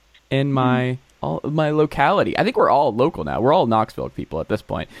in my locality, I think we're all local now. We're all Knoxville people at this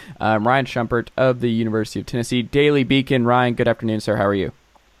point. Ryan Shumpert of the University of Tennessee, Daily Beacon. Ryan, good afternoon, sir. How are you?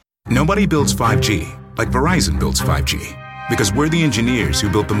 Nobody builds 5G like Verizon builds 5G, because we're the engineers who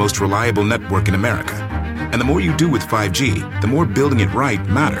built the most reliable network in America. And the more you do with 5G, the more building it right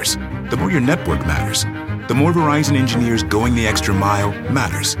matters. The more your network matters. The more Verizon engineers going the extra mile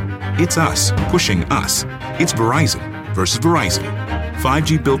matters. It's us pushing us. It's Verizon versus Verizon.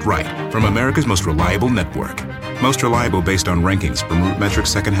 5G built right from America's most reliable network. Most reliable based on rankings from RootMetrics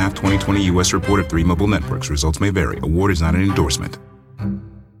second half 2020 U.S. report of 3 mobile networks. Results may vary. Award is not an endorsement.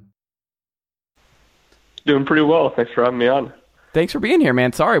 Doing pretty well. Thanks for having me on. Thanks for being here,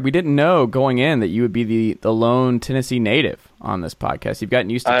 man. Sorry, we didn't know going in that you would be the lone Tennessee native on this podcast. You've gotten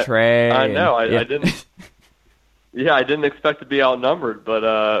used to Trey. I know. I didn't. Yeah, I didn't expect to be outnumbered,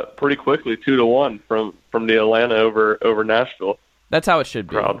 but pretty quickly 2-1 from the Atlanta over Nashville. That's how it should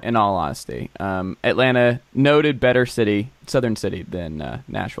be, in all honesty. Atlanta, noted better city, southern city than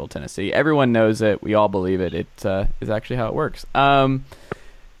Nashville, Tennessee. Everyone knows it. We all believe it. It is actually how it works.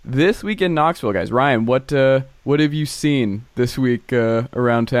 This week in Knoxville, guys. Ryan, what have you seen this week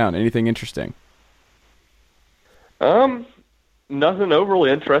around town? Anything interesting? Nothing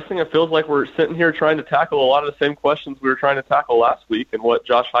overly interesting. It feels like we're sitting here trying to tackle a lot of the same questions we were trying to tackle last week and what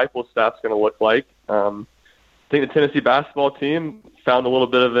Josh Heupel's staff's going to look like. I think the Tennessee basketball team found a little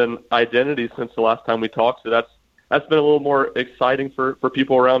bit of an identity since the last time we talked, so that's been a little more exciting for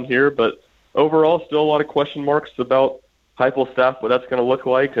people around here. But overall, still a lot of question marks about Heupel's staff, what that's going to look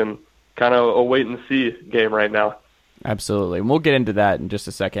like, and kind of a wait-and-see game right now. Absolutely. And we'll get into that in just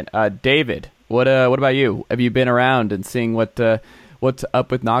a second. David, what about you? Have you been around and seeing what's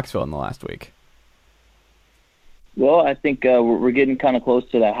up with Knoxville in the last week? Well, I think we're getting kind of close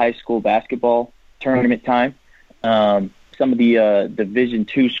to that high school basketball tournament time. Some of the Division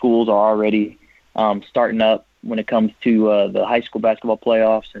II schools are already starting up when it comes to the high school basketball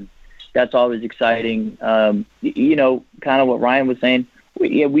playoffs, and that's always exciting. Kind of what Ryan was saying.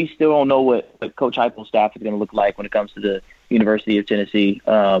 We still don't know what Coach Heupel's staff is going to look like when it comes to the University of Tennessee.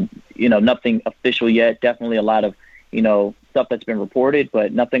 Nothing official yet. Definitely a lot of stuff that's been reported,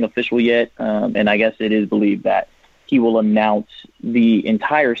 but nothing official yet. And I guess it is believed that he will announce the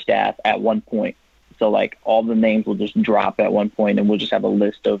entire staff at one point. So, like, all the names will just drop at one point, and we'll just have a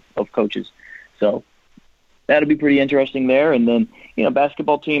list of coaches. So that'll be pretty interesting there. And then,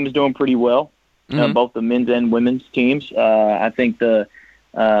 basketball team is doing pretty well, both the men's and women's teams. I think the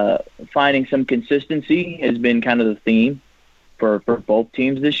finding some consistency has been kind of the theme for both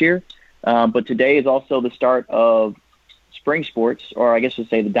teams this year. But today is also the start of spring sports, or I guess to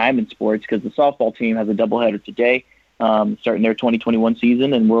say the diamond sports, because the softball team has a doubleheader today, starting their 2021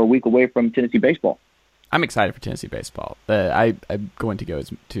 season, and we're a week away from Tennessee baseball. I'm excited for Tennessee baseball. I'm going to go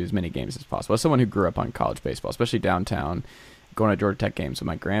to as many games as possible. As someone who grew up on college baseball, especially downtown, going to Georgia Tech games when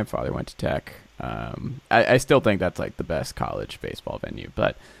my grandfather went to Tech, I still think that's like the best college baseball venue.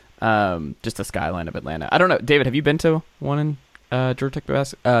 But just the skyline of Atlanta. I don't know. David, have you been to one in Georgia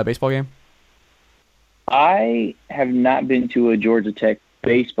Tech baseball game? I have not been to a Georgia Tech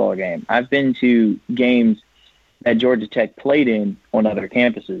baseball game. I've been to games that Georgia Tech played in on other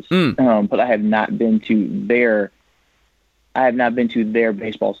campuses, but I have not been to their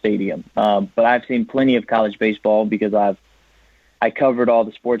baseball stadium. But I've seen plenty of college baseball because I covered all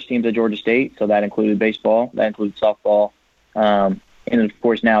the sports teams at Georgia State, so that included baseball, that included softball, and of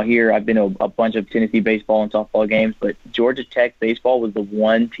course now here I've been to a bunch of Tennessee baseball and softball games. But Georgia Tech baseball was the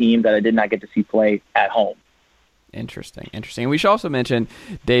one team that I did not get to see play at home. Interesting. And we should also mention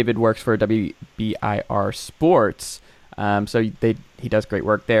David works for WBIR Sports, so he does great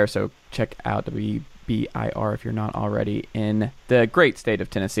work there. So check out WBIR if you're not already in the great state of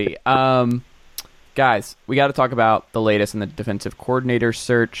Tennessee. Guys, we got to talk about the latest in the defensive coordinator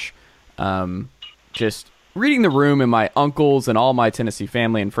search. Just reading the room, and my uncles and all my Tennessee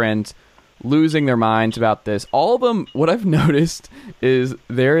family and friends losing their minds about this. All of them, what I've noticed is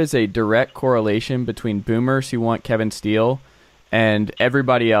there is a direct correlation between boomers who want Kevin Steele and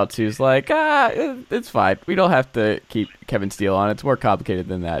everybody else who's like, it's fine. We don't have to keep Kevin Steele on. It's more complicated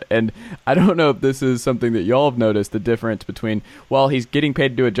than that. And I don't know if this is something that y'all have noticed, the difference between, well, he's getting paid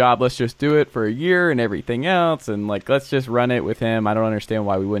to do a job, let's just do it for a year and everything else, and like, let's just run it with him. I don't understand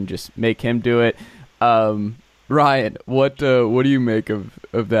why we wouldn't just make him do it. Ryan, what do you make of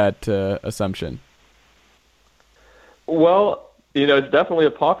that assumption? Well, it's definitely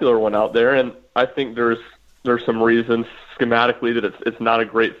a popular one out there, and I think there's some reasons schematically that it's not a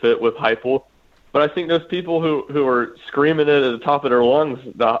great fit with Heupel. But I think those people who are screaming it at the top of their lungs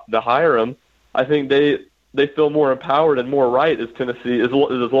to hire him, I think they feel more empowered and more right as Tennessee, as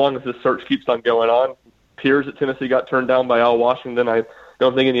long as this search keeps on going on. Peers at Tennessee got turned down by Al Washington. I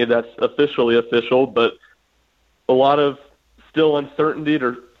don't think any of that's officially official, but a lot of still uncertainty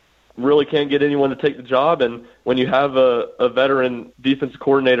to really can't get anyone to take the job. And when you have a veteran defense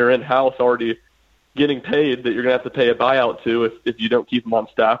coordinator in-house already getting paid that you're going to have to pay a buyout to if you don't keep him on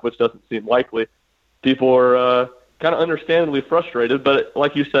staff, which doesn't seem likely, people are kind of understandably frustrated. But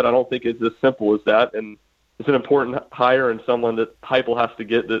like you said, I don't think it's as simple as that. And it's an important hire and someone that Heupel has to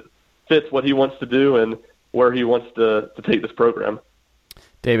get that fits what he wants to do and where he wants to take this program.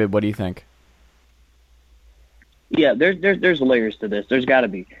 David, what do you think? Yeah, there's layers to this. There's got to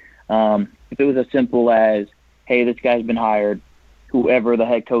be. If it was as simple as, hey, this guy's been hired, whoever the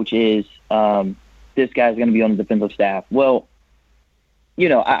head coach is, this guy's going to be on the defensive staff. Well,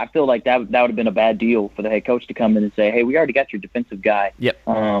 I feel like that would have been a bad deal for the head coach to come in and say, hey, we already got your defensive guy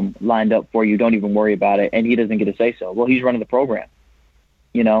lined up for you. Don't even worry about it. And he doesn't get to say so. Well, he's running the program.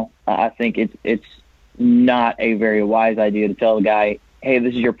 I think it's not a very wise idea to tell a guy, hey,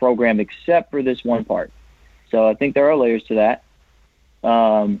 this is your program except for this one part. So I think there are layers to that.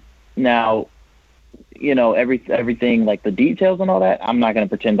 Now, everything like the details and all that, I'm not going to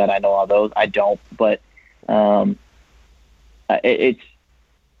pretend that I know all those. I don't, but it's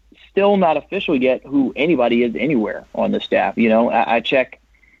still not official yet who anybody is anywhere on the staff. I check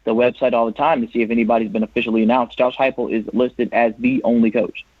the website all the time to see if anybody's been officially announced. Josh Heupel is listed as the only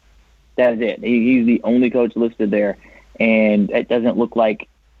coach. That is it. He's the only coach listed there, and it doesn't look like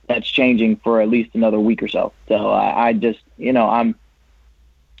that's changing for at least another week or so. So I just, I'm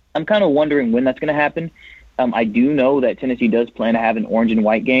kind of wondering when that's going to happen. I do know that Tennessee does plan to have an orange and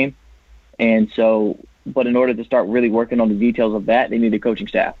white game, and so, but in order to start really working on the details of that, they need a coaching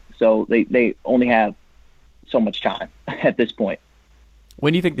staff. So they only have so much time at this point.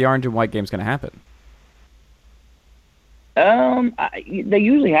 When do you think the orange and white game is going to happen? They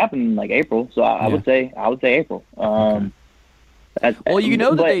usually happen in like April, so I would say April. Okay. That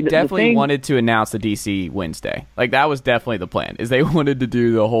they definitely wanted to announce the DC Wednesday. Like that was definitely the plan. Is they wanted to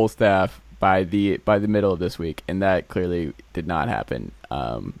do the whole staff by the middle of this week, and that clearly did not happen.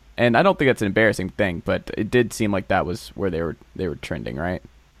 And I don't think that's an embarrassing thing, but it did seem like that was where they were trending, right?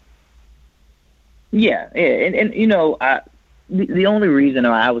 Yeah, and the only reason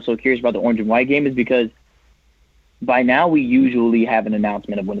I was so curious about the orange and white game is because by now we usually have an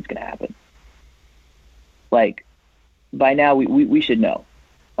announcement of when it's going to happen. Like, by now we should know.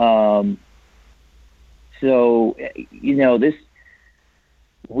 So, it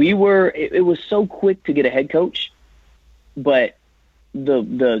was so quick to get a head coach, but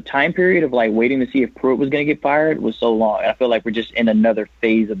the time period of like waiting to see if Pruitt was going to get fired was so long. And I feel like we're just in another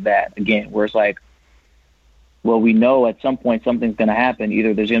phase of that again, where it's like, well, we know at some point something's going to happen.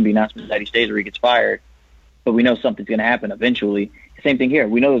 Either there's going to be announcements that he stays or he gets fired, but we know something's going to happen eventually. Same thing here.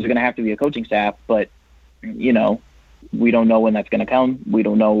 We know there's going to have to be a coaching staff, but, we don't know when that's going to come. We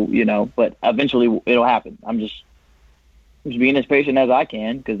don't know, but eventually it'll happen. I'm just being as patient as I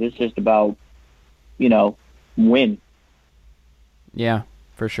can because it's just about, when. Yeah,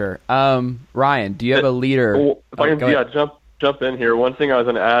 for sure. Ryan, do you have a leader? Well, if I can jump in here. One thing I was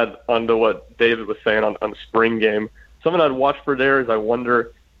going to add onto what David was saying on the spring game. Something I'd watch for there is I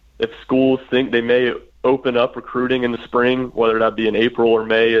wonder if schools think they may open up recruiting in the spring, whether that be in April or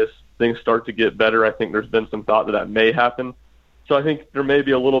May as things start to get better. I think there's been some thought that may happen. So I think there may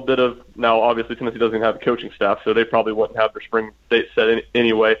be a little bit of, now obviously Tennessee doesn't have a coaching staff, so they probably wouldn't have their spring date set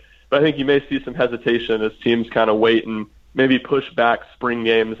anyway. But I think you may see some hesitation as teams kind of wait and maybe push back spring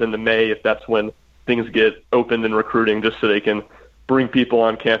games into May if that's when things get opened in recruiting, just so they can bring people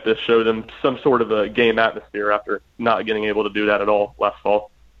on campus, show them some sort of a game atmosphere after not getting able to do that at all last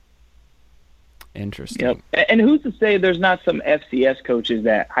fall. Interesting. Yep. And who's to say there's not some FCS coaches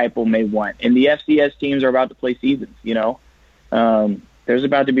that Heupel may want? And the FCS teams are about to play seasons, There's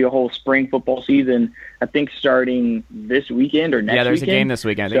about to be a whole spring football season, I think, starting this weekend or next weekend. Yeah, there's a game this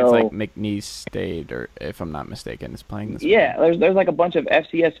weekend. I think it's like McNeese State, or if I'm not mistaken, is playing this weekend. Yeah, there's like a bunch of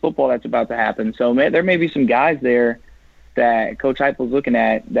FCS football that's about to happen. So there may be some guys there that Coach Heupel's looking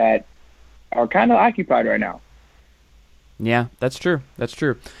at that are kind of occupied right now. Yeah, that's true.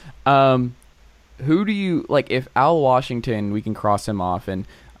 Who do you like? If Al Washington, we can cross him off, and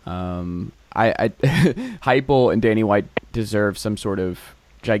Heupel and Danny White deserve some sort of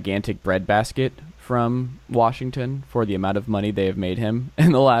gigantic breadbasket from Washington for the amount of money they have made him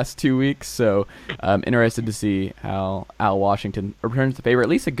in the last 2 weeks. So I'm interested to see how Al Washington returns the favor, at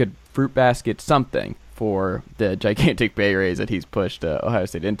least a good fruit basket, something for the gigantic pay raise that he's pushed Ohio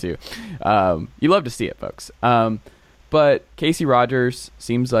State into. You love to see it, folks. But Casey Rogers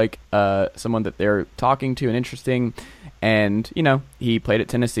seems like someone that they're talking to and interesting. And, he played at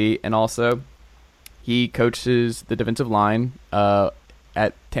Tennessee, and also he coaches the defensive line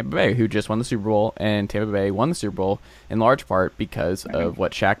at Tampa Bay, who just won the Super Bowl. And Tampa Bay won the Super Bowl in large part because of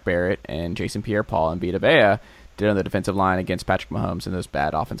what Shaq Barrett and Jason Pierre-Paul and Vita Vea did on the defensive line against Patrick Mahomes and those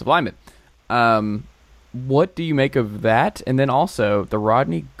bad offensive linemen. What do you make of that? And then also the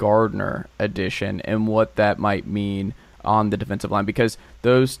Rodney Gardner addition and what that might mean on the defensive line, because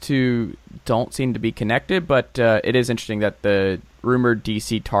those two don't seem to be connected, but it is interesting that the rumored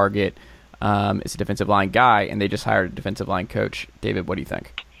DC target is a defensive line guy, and they just hired a defensive line coach. David, what do you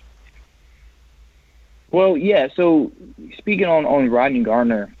think? Well, yeah, so speaking on Rodney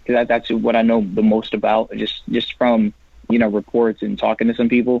Gardner, because that's what I know the most about, just from reports and talking to some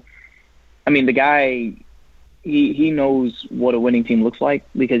people. I mean, the guy, he knows what a winning team looks like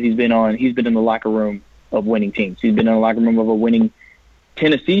because he's been in the locker room of winning teams. He's been in the locker room of a winning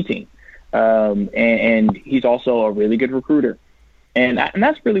Tennessee team. And he's also a really good recruiter. And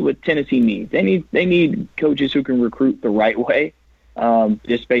that's really what Tennessee needs. They need coaches who can recruit the right way,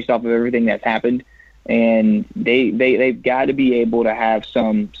 just based off of everything that's happened. And they've got to be able to have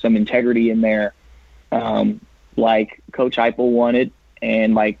some integrity in there, like Coach Heupel wanted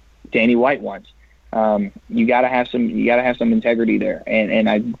and like Danny White wants. You got to have some integrity there. And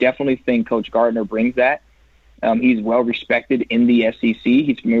I definitely think Coach Gardner brings that. He's well respected in the SEC.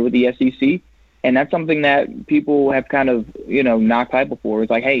 He's familiar with the SEC. And that's something that people have kind of, knocked Heupel for.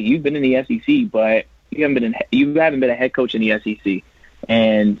 It's like, hey, you've been in the SEC, but you haven't been a head coach in the SEC.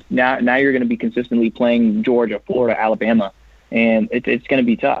 And now you're going to be consistently playing Georgia, Florida, Alabama, and it's going to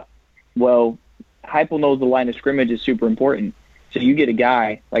be tough. Well, Heupel knows the line of scrimmage is super important. So you get a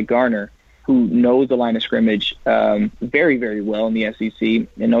guy like Garner who knows the line of scrimmage very, very well in the SEC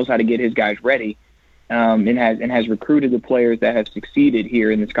and knows how to get his guys ready. And has recruited the players that have succeeded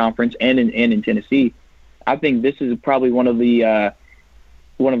here in this conference and in Tennessee. I think this is probably one of the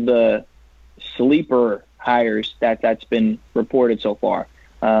sleeper hires that's been reported so far,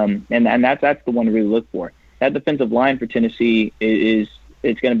 and that's the one to really look for. That defensive line for Tennessee it's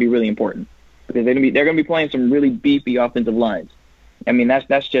going to be really important because they're going to be playing some really beefy offensive lines. I mean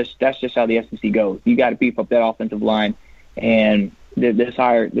that's just how the SEC goes. You got to beef up that offensive line, and this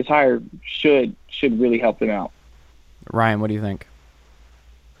hire should really help them out. Ryan, what do you think?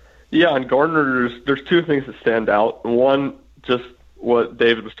 Yeah, on Gardner, there's two things that stand out. One, just what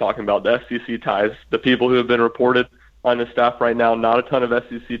David was talking about, the SEC ties. The people who have been reported on his staff right now, not a ton of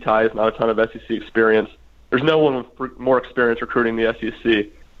SEC ties, not a ton of SEC experience. There's no one with more experience recruiting the SEC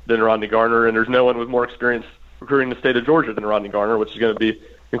than Rodney Gardner, and there's no one with more experience recruiting the state of Georgia than Rodney Gardner, which is going to be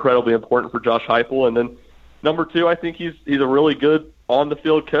incredibly important for Josh Heupel. And then number two, I think he's a really good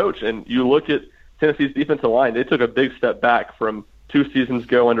on-the-field coach. And you look at Tennessee's defensive line, they took a big step back from 2 seasons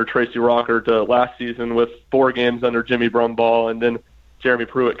ago under Tracy Rocker to last season with 4 games under Jimmy Brumball and then Jeremy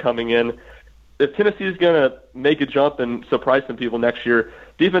Pruitt coming in. If Tennessee's going to make a jump and surprise some people next year,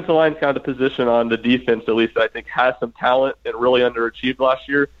 defensive line's kind of the position on the defense, at least, that I think has some talent and really underachieved last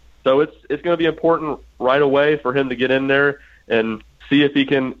year. So it's going to be important right away for him to get in there and see if he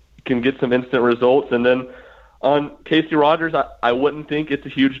can get some instant results. And then on Casey Rogers, I wouldn't think it's a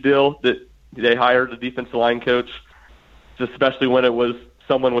huge deal that they hired a defensive line coach, especially when it was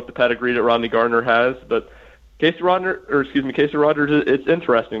someone with the pedigree that Rodney Gardner has. But Casey Rogers, it's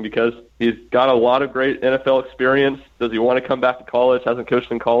interesting because he's got a lot of great NFL experience. Does he want to come back to college? Hasn't coached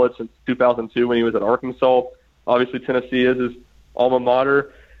in college since 2002 when he was at Arkansas. Obviously, Tennessee is his alma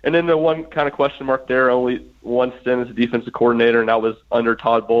mater. And then the one kind of question mark there, only one stint as a defensive coordinator, and that was under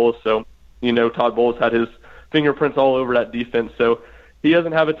Todd Bowles. So, Todd Bowles had his fingerprints all over that defense. So he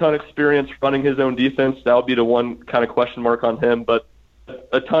doesn't have a ton of experience running his own defense. That would be the one kind of question mark on him. But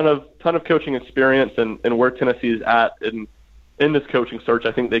a ton of coaching experience and where Tennessee is at in this coaching search,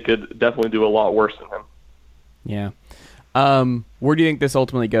 I think they could definitely do a lot worse than him. Yeah. Where do you think this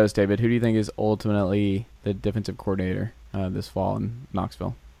ultimately goes, David? Who do you think is ultimately the defensive coordinator this fall in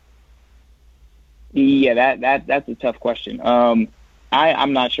Knoxville? Yeah, that's a tough question. I'm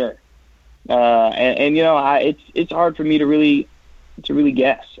not sure. It's hard for me to really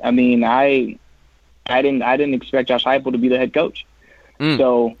guess. I mean, I didn't expect Josh Heupel to be the head coach.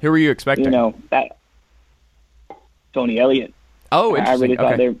 So who were you expecting? That Tony Elliott. Oh, interesting.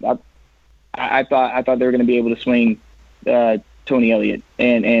 I thought they were going to be able to swing Tony Elliott,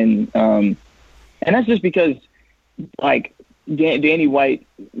 and that's just because Danny White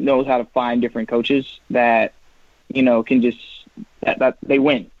knows how to find different coaches that can just that they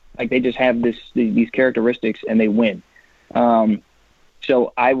win. Like they just have these characteristics and they win.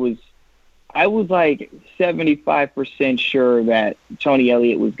 So I was like 75% sure that Tony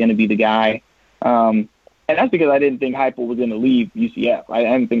Elliott was going to be the guy. And that's because I didn't think Heupel was going to leave UCF. I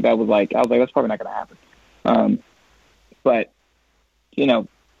didn't think that was that's probably not going to happen. But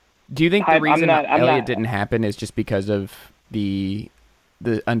do you think the reason Elliott didn't happen is just because of the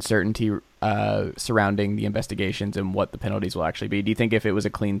uncertainty surrounding the investigations and what the penalties will actually be? Do you think if it was a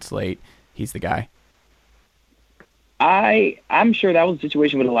clean slate, he's the guy? I'm sure that was a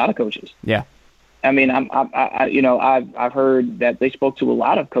situation with a lot of coaches. Yeah. I mean, I've heard that they spoke to a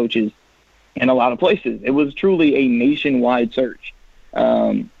lot of coaches in a lot of places. It was truly a nationwide search.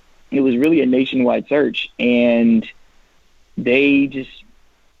 It was really a nationwide search, and they just,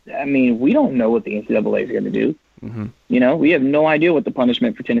 we don't know what the NCAA is going to do. Mm-hmm. We have no idea what the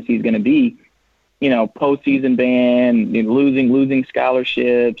punishment for Tennessee is going to be. postseason ban, losing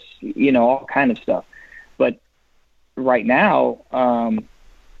scholarships, all kind of stuff. But right now, I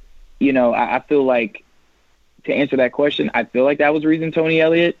feel like, to answer that question, I feel like that was the reason Tony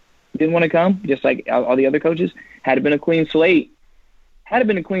Elliott didn't want to come, just like all the other coaches. Had it been a clean slate,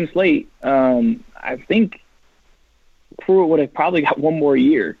 I think Pruitt would have probably got one more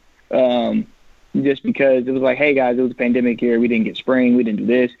year, just because it was like, hey, guys, it was a pandemic year. We didn't get spring. We didn't do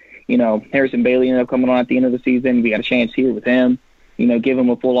this. Harrison Bailey ended up coming on at the end of the season. We got a chance here with him, give him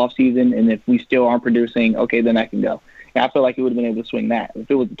a full off season. And if we still aren't producing, okay, then I can go. And I feel like he would have been able to swing that. If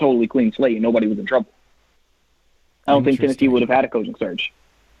it was a totally clean slate and nobody was in trouble, I don't think Tennessee would have had a coaching search.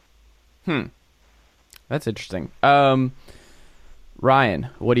 That's interesting. Ryan,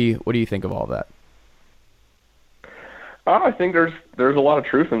 what do you think of all that? I think there's a lot of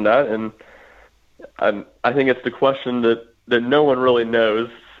truth in that, and I think it's the question that no one really knows.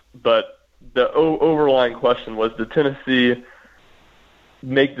 But the overlying question was, did Tennessee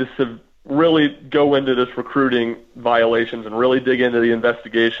make this really go into this recruiting violations and really dig into the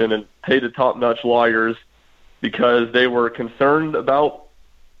investigation and pay the top-notch lawyers because they were concerned about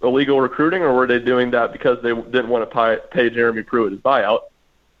illegal recruiting, or were they doing that because they didn't want to pay Jeremy Pruitt his buyout?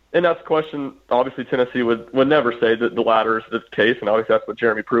 And that's a question, obviously, Tennessee would never say that the latter is the case, and obviously that's what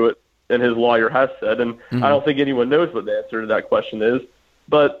Jeremy Pruitt and his lawyer has said, and I don't think anyone knows what the answer to that question is.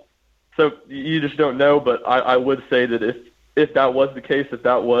 But so you just don't know, but I would say that if that was the case, if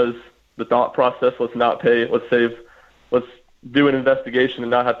that was the thought process, let's not pay, let's do an investigation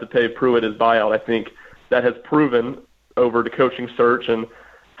and not have to pay Pruitt his buyout, I think that has proven over the coaching search and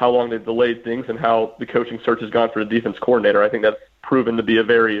how long they've delayed things and how the coaching search has gone for the defense coordinator. I think that's proven to be a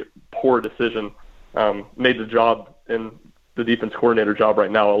very poor decision, made the job in the defense coordinator job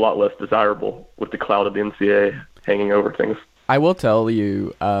right now a lot less desirable with the cloud of the NCAA hanging over things. I will tell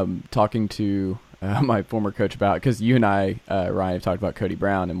you, talking to my former coach about, because you and I, Ryan, have talked about Cody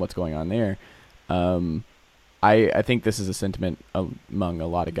Brown and what's going on there. I think this is a sentiment among a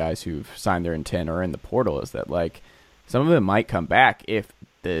lot of guys who've signed their intent or in the portal, is that like some of them might come back if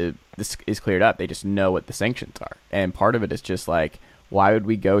this is cleared up. They just know what the sanctions are, and part of it is just like, why would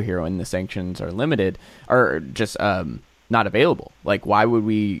we go here when the sanctions are limited or just not available? Like, why would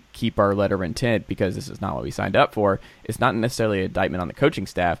we keep our letter of intent because this is not what we signed up for? It's not necessarily an indictment on the coaching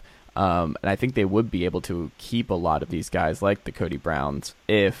staff, and I think they would be able to keep a lot of these guys like the Cody Browns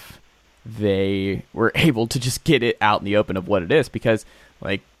if they were able to just get it out in the open of what it is, because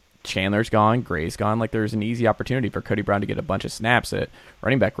like Chandler's gone, Gray's gone. Like, there's an easy opportunity for Cody Brown to get a bunch of snaps at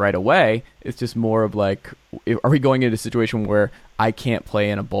running back right away. It's just more of like, are we going into a situation where I can't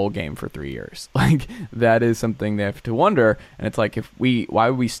play in a bowl game for 3 years? Like, that is something they have to wonder. And it's like, why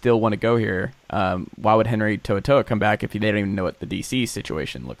would we still want to go here? Why would Henry To'oTo'o come back if they don't even know what the DC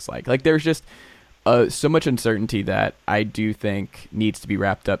situation looks like? Like, there's just so much uncertainty that I do think needs to be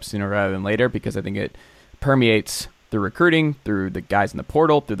wrapped up sooner rather than later, because I think it permeates through recruiting, through the guys in the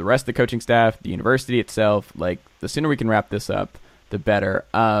portal, through the rest of the coaching staff, the university itself. Like, the sooner we can wrap this up, the better.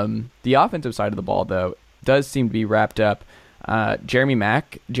 The offensive side of the ball, though, does seem to be wrapped up. Jerry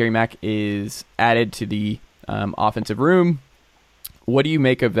Mack is added to the offensive room. What do you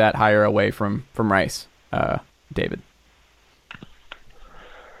make of that hire away from Rice, David?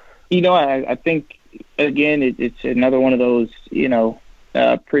 I think, again, it's another one of those,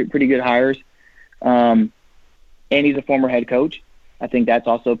 pretty good hires. And he's a former head coach. I think that's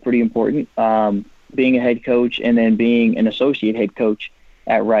also pretty important. Being a head coach and then being an associate head coach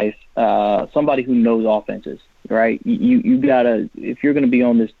at Rice, somebody who knows offenses, right? You gotta, if you're going to be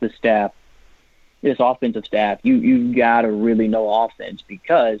on this offensive staff, you gotta really know offense,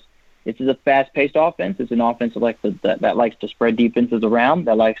 because this is a fast-paced offense. It's an offense that likes to spread defenses around,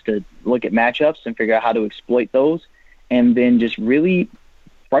 that likes to look at matchups and figure out how to exploit those, and then just really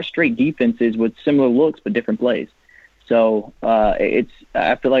frustrate defenses with similar looks but different plays. So I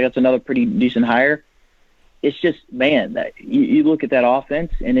feel like that's another pretty decent hire. It's just, man, that you look at that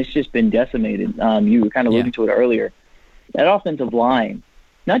offense and it's just been decimated. You were kind of alluding to it earlier. That offensive line,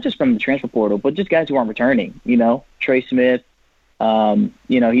 not just from the transfer portal, but just guys who aren't returning. Trey Smith.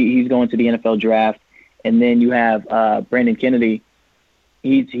 He's going to the NFL draft, and then you have Brandon Kennedy.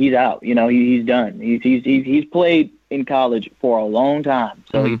 He's out. He's done. He's played in college for a long time,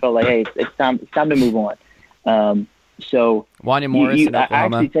 so he felt like, hey, it's time to move on. So Wanya Morris in Oklahoma. I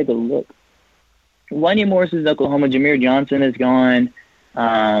actually take a look. Wanya Morris is Oklahoma. Jameer Johnson is gone.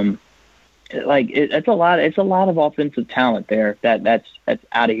 It's a lot. It's a lot of offensive talent there. That's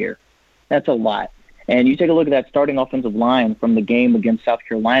out of here. That's a lot. And you take a look at that starting offensive line from the game against South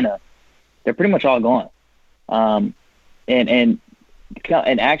Carolina. They're pretty much all gone. And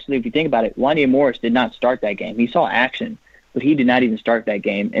And actually, if you think about it, Wanya Morris did not start that game. He saw action, but he did not even start that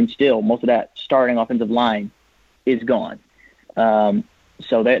game. And still, most of that starting offensive line is gone.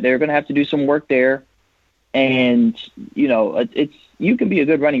 So they're going to have to do some work there. And, you can be a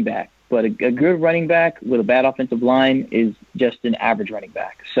good running back, but a good running back with a bad offensive line is just an average running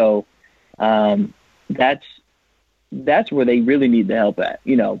back. So that's where they really need the help at.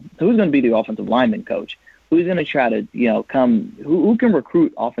 Who's going to be the offensive lineman coach? Who's going to try to, who can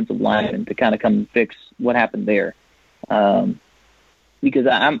recruit offensive linemen to kind of come and fix what happened there? Because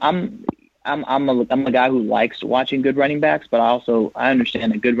I'm a guy who likes watching good running backs, but I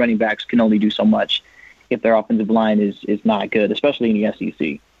understand that good running backs can only do so much if their offensive line is not good, especially in the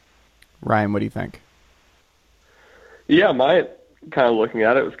SEC. Ryan, what do you think? Yeah, my kind of looking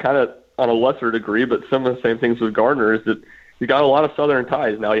at it was kind of on a lesser degree, but some of the same things with Gardner is that he got a lot of Southern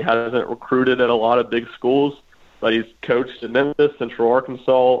ties. Now, he hasn't recruited at a lot of big schools, but he's coached in Memphis, Central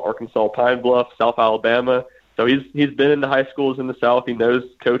Arkansas Pine Bluff, South Alabama. So he's been in the high schools in the South. He knows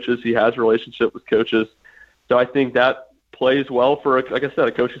coaches. He has a relationship with coaches. So I think that plays well for, like I said,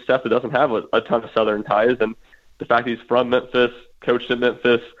 a coaching staff that doesn't have a ton of Southern ties. And the fact that he's from Memphis, coached in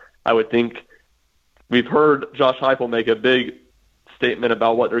Memphis, I would think we've heard Josh Heupel make a big statement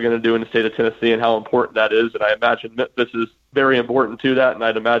about what they're going to do in the state of Tennessee and how important that is. And I imagine Memphis is very important to that. And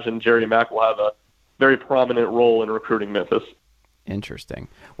I'd imagine Jerry Mack will have a very prominent role in recruiting Memphis. Interesting.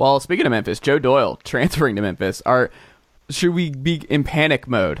 Well, speaking of Memphis, Joe Doyle transferring to Memphis. Should we be in panic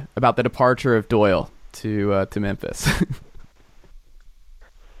mode about the departure of Doyle to Memphis?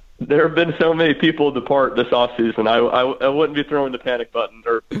 There have been so many people depart this offseason. I wouldn't be throwing the panic button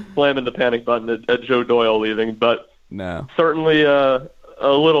or slamming the panic button at Joe Doyle leaving, but no, certainly a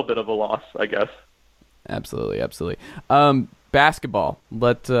little bit of a loss, I guess. Absolutely. Basketball.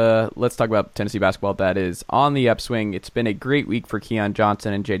 Let's talk about Tennessee basketball. That is on the upswing. It's been a great week for Keon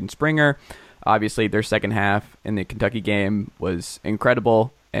Johnson and Jaden Springer. Obviously, their second half in the Kentucky game was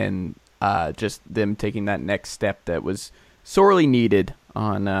incredible, and just them taking that next step that was sorely needed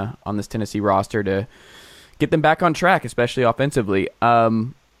on this Tennessee roster to get them back on track, especially offensively.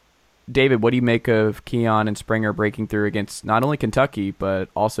 David, what do you make of Keon and Springer breaking through against not only Kentucky but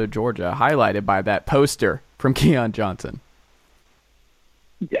also Georgia, highlighted by that poster from Keon Johnson?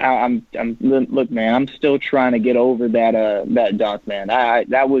 Look, man, I'm still trying to get over that dunk, man.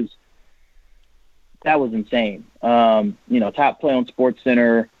 That was insane. Top play on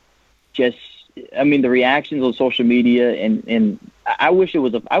SportsCenter. The reactions on social media, and I wish it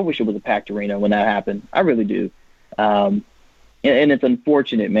was a packed arena when that happened. I really do. And it's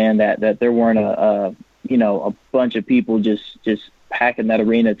unfortunate, man, that there weren't a bunch of people just packing that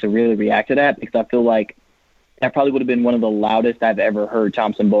arena to really react to that, because I feel like that probably would have been one of the loudest I've ever heard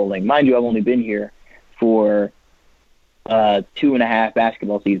Thompson Bowling. Mind you, I've only been here for 2.5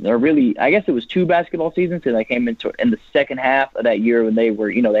 basketball seasons, or really, I guess it was 2 basketball seasons, because I came in the second half of that year when they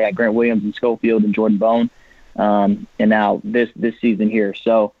were, they had Grant Williams and Schofield and Jordan Bone, and now this season here.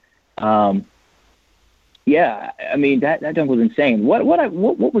 So, yeah, that dunk was insane.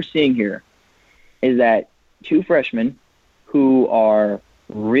 What we're seeing here is that 2 freshmen who are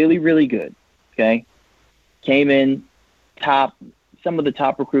really, really good, okay, came in some of the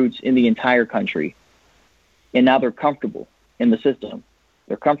top recruits in the entire country, and now they're comfortable in the system.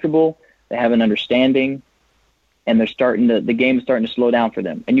 They're comfortable, they have an understanding, and the game is starting to slow down for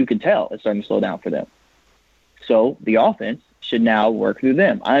them. And you can tell it's starting to slow down for them. So the offense should now work through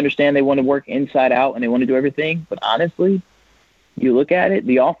them. I understand they want to work inside out and they want to do everything, but honestly, you look at it,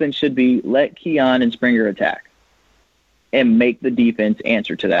 the offense should be let Keon and Springer attack and make the defense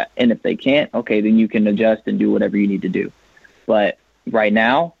answer to that. And if they can't, okay, then you can adjust and do whatever you need to do. But right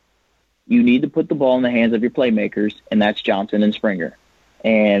now, you need to put the ball in the hands of your playmakers, and that's Johnson and Springer.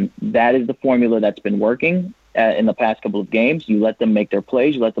 And that is the formula that's been working in the past couple of games. You let them make their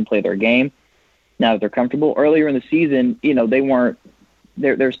plays, you let them play their game. Now that they're comfortable. Earlier in the season, they weren't.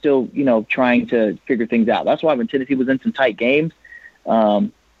 They're still, trying to figure things out. That's why when Tennessee was in some tight games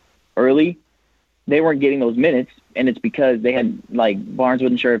early, they weren't getting those minutes, and it's because they had, Barnes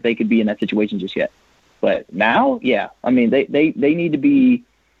wasn't sure if they could be in that situation just yet. But now, yeah, they need to be,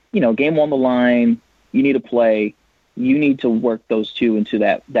 game on the line. You need to play. You need to work those 2 into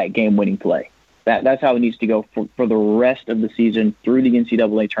that game-winning play. That's how it needs to go for the rest of the season through the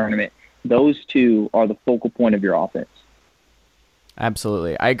NCAA tournament. Those 2 are the focal point of your offense.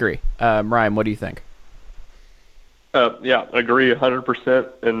 Absolutely. I agree. Ryan, what do you think? Yeah, I agree 100%.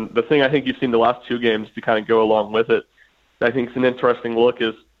 And the thing I think you've seen the last 2 games to kind of go along with it, I think is an interesting look,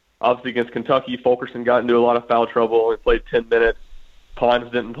 is obviously against Kentucky, Fulkerson got into a lot of foul trouble and played 10 minutes.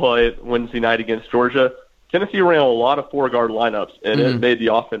 Pons didn't play Wednesday night against Georgia. Tennessee ran a lot of four-guard lineups, and it made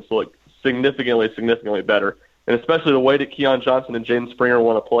the offense look significantly better. And especially the way that Keon Johnson and Jaden Springer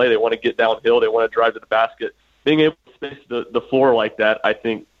want to play, they want to get downhill, they want to drive to the basket. Being able to space the floor like that, I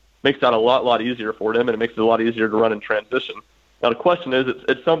think, makes that a lot easier for them, and it makes it a lot easier to run in transition. Now, the question is,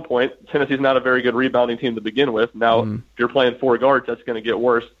 at some point, Tennessee's not a very good rebounding team to begin with. Now, if you're playing four guards, that's going to get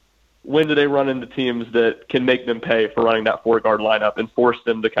worse. When do they run into teams that can make them pay for running that four-guard lineup and force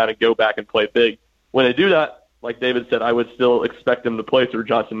them to kind of go back and play big? When they do that, like David said, I would still expect them to play through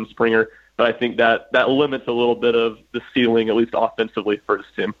Johnson and Springer, but I think that limits a little bit of the ceiling, at least offensively, for this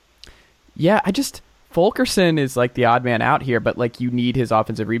team. Yeah, Fulkerson is like the odd man out here, but like you need his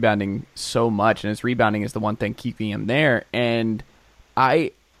offensive rebounding so much, and his rebounding is the one thing keeping him there. And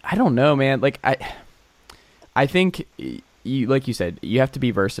I don't know, man. Like I think you, like you said, you have to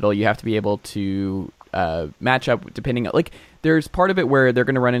be versatile. You have to be able to match up depending on, like, there's part of it where they're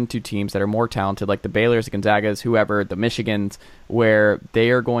going to run into teams that are more talented, like the Baylors, the Gonzagas, whoever, the Michigans, where they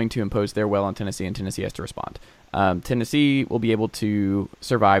are going to impose their will on Tennessee, and Tennessee has to respond. Tennessee will be able to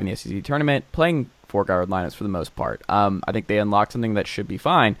survive in the SEC tournament playing four-guard lineups for the most part. I think they unlocked something that should be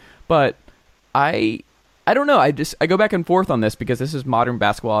fine, but I don't know. I go back and forth on this because this is modern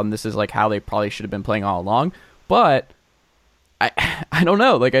basketball, and this is like how they probably should have been playing all along. But I don't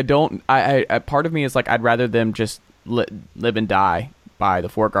know. Like I part of me is like I'd rather them just live and die by the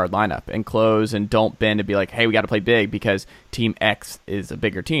four-guard lineup and close and don't bend and be like, hey, we got to play big because Team X is a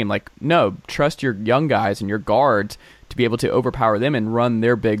bigger team. Like, no, trust your young guys and your guards to be able to overpower them and run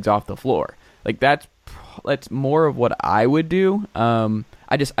their bigs off the floor. Like that's more of what I would do.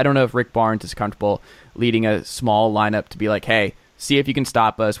 I don't know if Rick Barnes is comfortable leading a small lineup to be like, hey, see if you can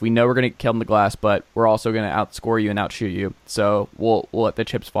stop us. We know we're going to kill them the glass, but we're also going to outscore you and outshoot you. So we'll let the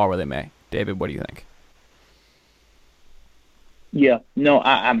chips fall where they may. David, what do you think? Yeah, no,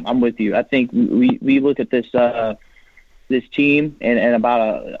 I'm with you. I think we look at this this team and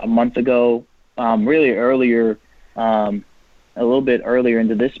about a month ago, really earlier, a little bit earlier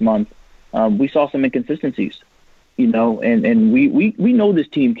into this month, we saw some inconsistencies, and we know this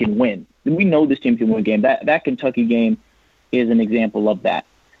team can win. We know this team can win a game. That Kentucky game is an example of that.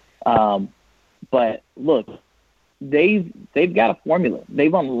 But look, they've got a formula.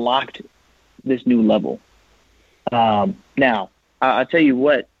 They've unlocked this new level. Now, I'll tell you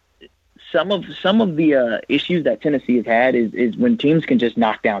what, some of the issues that Tennessee has had is when teams can just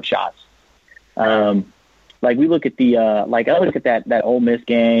knock down shots. Like we look at I look at that Ole Miss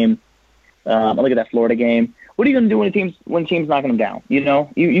game. I look at that Florida game. What are you going to do when teams knocking them down?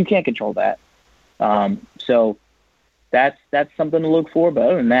 You can't control that. So that's something to look for. But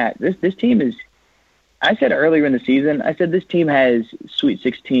other than that, this team is. I said earlier in the season, this team has Sweet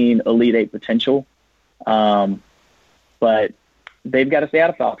 16, Elite 8 potential. But they've got to stay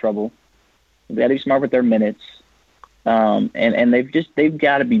out of foul trouble. They've got to be smart with their minutes. And they've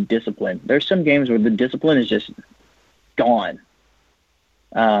got to be disciplined. There's some games where the discipline is just gone.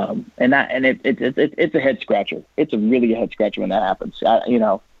 And it's a head scratcher. It's really a head scratcher when that happens.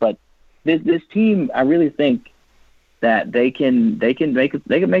 But this team, I really think that they can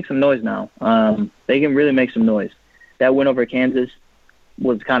make some noise now. They can really make some noise. That win over Kansas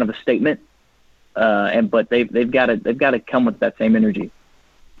was kind of a statement. But they've got to come with that same energy.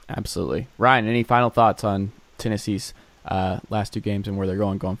 Absolutely. Ryan, any final thoughts on Tennessee's last two games and where they're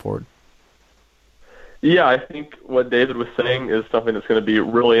going forward? Yeah, I think what David was saying is something that's going to be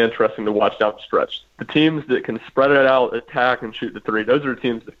really interesting to watch down the stretch. The teams that can spread it out, attack, and shoot the three, those are the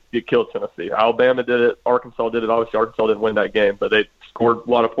teams that get killed Tennessee. Alabama did it. Arkansas did it. Obviously, Arkansas didn't win that game, but they scored a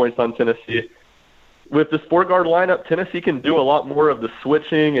lot of points on Tennessee. With this four-guard lineup, Tennessee can do a lot more of the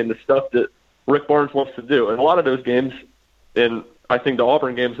switching and the stuff that Rick Barnes wants to do. And a lot of those games, and I think the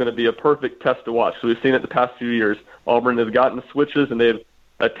Auburn game is going to be a perfect test to watch. So we've seen it the past few years. Auburn has gotten the switches, and they've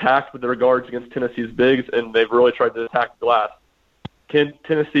attacked with their guards against Tennessee's bigs, and they've really tried to attack the glass. Can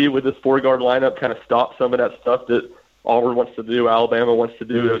Tennessee, with this four-guard lineup, kind of stop some of that stuff that Auburn wants to do, Alabama wants to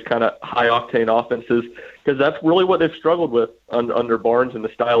do, those kind of high-octane offenses? Because that's really what they've struggled with under Barnes and the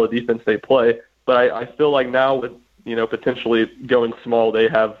style of defense they play. But I feel like now with potentially going small, they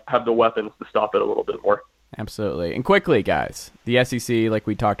have the weapons to stop it a little bit more. Absolutely. And quickly, guys, the SEC, like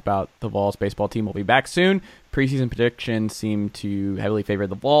we talked about, the Vols baseball team will be back soon. Preseason predictions seem to heavily favor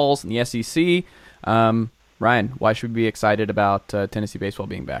the Vols and the SEC. Ryan, why should we be excited about Tennessee baseball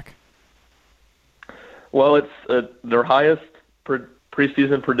being back? Well, it's their highest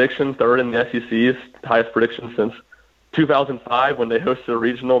preseason prediction, third in the SEC's highest prediction since 2005 when they hosted a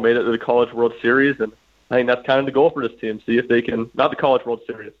regional, made it to the College World Series, and I think that's kind of the goal for this team. See if they can, not the College World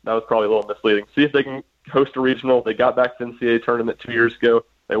Series, that was probably a little misleading. See if they can host a regional. They got back to the NCAA tournament 2 years ago.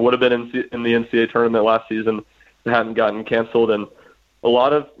 They would have been in the NCAA tournament last season. They hadn't gotten canceled, and a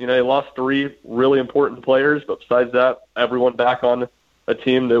lot of, they lost 3 really important players, but besides that, everyone back on a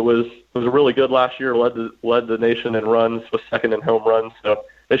team that was really good last year, led the nation in runs, was second in home runs. So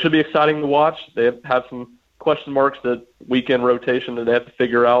it should be exciting to watch. They have some question marks that weekend rotation that they have to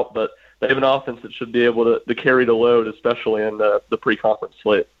figure out, but they have an offense that should be able to carry the load, especially in the pre-conference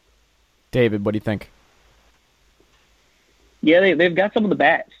slate. David, what do you think? Yeah, they've got some of the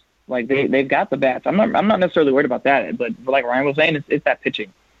bats. Like they've got the bats. I'm not necessarily worried about that, but like Ryan was saying, it's that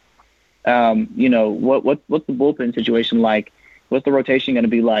pitching. What's the bullpen situation like? What's the rotation going to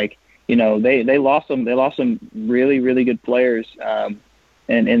be like? They lost some really, really good players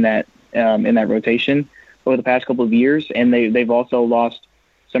in that rotation over the past couple of years, and they've also lost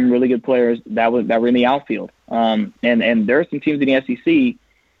some really good players that were in the outfield. And there are some teams in the SEC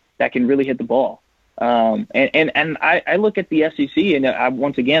that can really hit the ball. And I look at the SEC, and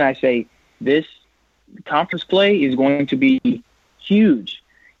once again I say this conference play is going to be huge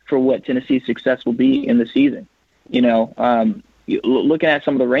for what Tennessee's success will be in the season. Looking at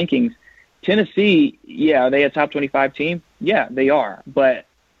some of the rankings, Tennessee, are they a top 25 team? Yeah, they are. But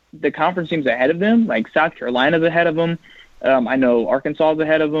the conference teams ahead of them, like South Carolina's ahead of them. I know Arkansas is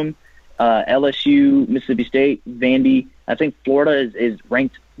ahead of them. LSU, Mississippi State, Vandy. I think Florida is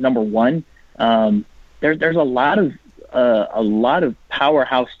ranked number 1. There's a lot of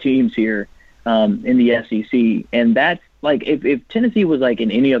powerhouse teams here in the SEC, and that's like if Tennessee was like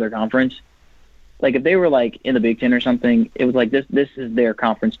in any other conference, like if they were like in the Big Ten or something, it was like this is their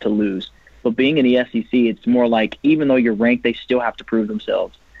conference to lose. But being in the SEC, it's more like even though you're ranked, they still have to prove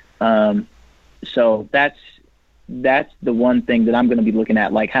themselves. So that's the one thing that I'm going to be looking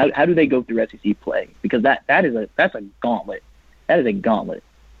at. Like how do they go through SEC play? Because that's a gauntlet. That is a gauntlet.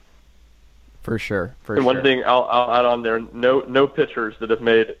 For sure. And one thing I'll add on there: no pitchers that have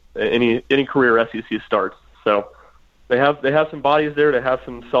made any career SEC starts. So they have some bodies there. They have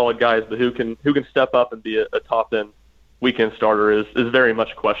some solid guys, but who can step up and be a top end weekend starter is very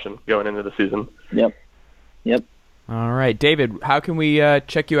much a question going into the season. Yep. All right, David, how can we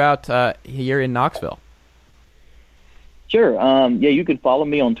check you out here in Knoxville? Sure. You can follow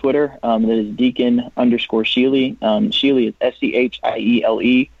me on Twitter. That is Deacon_Sheely. Sheely is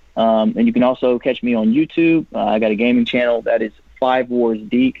Scheele. And you can also catch me on YouTube. I got a gaming channel that is 5 Wars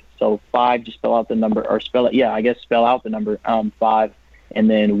Deek. So 5, just spell out the number, or spell out the number 5, and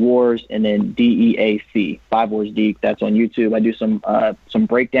then Wars, and then DEAC. 5 Wars Deek. That's on YouTube. I do some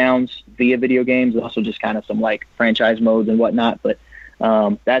breakdowns via video games, also just kind of some like franchise modes and whatnot. But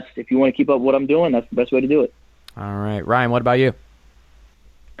that's, if you want to keep up what I'm doing, that's the best way to do it. All right, Ryan, what about you?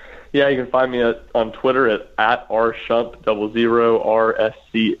 Yeah, you can find me on Twitter at @rshump00,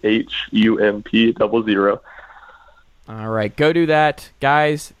 RSCHUMP00. All right, go do that.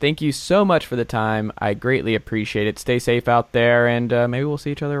 Guys, thank you so much for the time. I greatly appreciate it. Stay safe out there, and maybe we'll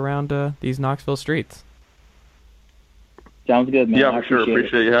see each other around these Knoxville streets. Sounds good, man. Yeah, for sure.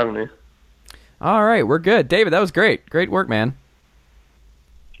 Appreciate you having me. All right, we're good. David, that was great. Great work, man.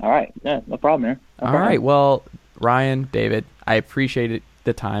 All right. Yeah, no problem, man. All right, well, Ryan, David, I appreciate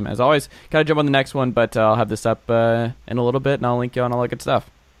the time. As always, got to jump on the next one, but I'll have this up in a little bit, and I'll link you on all that good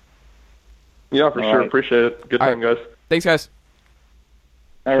stuff. Yeah, for sure. Right. Appreciate it. Good time, guys. Thanks, guys.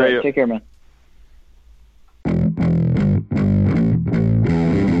 All right. Take care, man.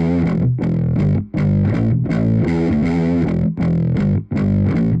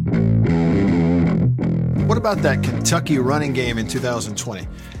 What about that Kentucky running game in 2020?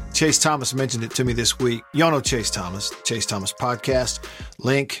 Chase Thomas mentioned it to me this week. Y'all know Chase Thomas Podcast,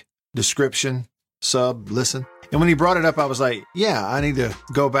 link, description, sub, listen. And when he brought it up, I was like, yeah, I need to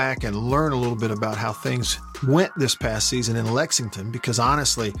go back and learn a little bit about how things went this past season in Lexington, because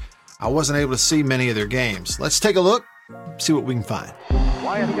honestly, I wasn't able to see many of their games. Let's take a look, see what we can find.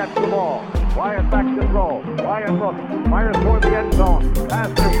 Wyatt got the ball. Wyatt back to throw. Wyatt looks. Fires toward the end zone.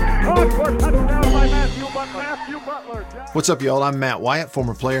 Caught for touchdown by Matthew Butler. What's up, y'all? I'm Matt Wyatt,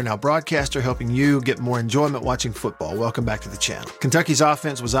 former player, now broadcaster, helping you get more enjoyment watching football. Welcome back to the channel. Kentucky's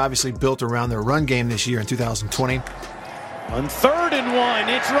offense was obviously built around their run game this year in 2020. On 3rd and 1,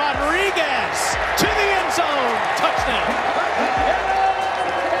 it's Rodriguez to the end zone. Touchdown.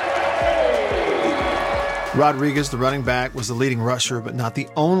 Rodriguez, the running back, was the leading rusher, but not the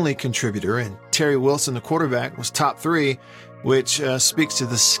only contributor. And Terry Wilson, the quarterback, was top 3, which speaks to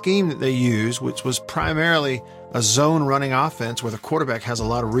the scheme that they use, which was primarily a zone running offense where the quarterback has a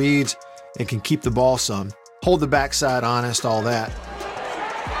lot of reads and can keep the ball some, hold the backside honest, all that.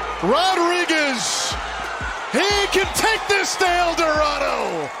 Rodriguez, he can take this to El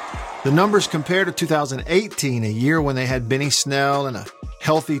Dorado. The numbers compare to 2018, a year when they had Benny Snell and a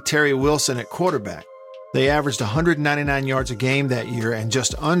healthy Terry Wilson at quarterback. They averaged 199 yards a game that year and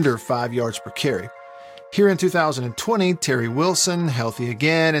just under 5 yards per carry. Here in 2020, Terry Wilson, healthy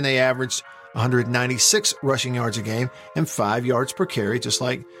again, and they averaged 196 rushing yards a game and 5 yards per carry, just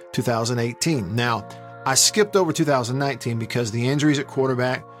like 2018. Now, I skipped over 2019 because the injuries at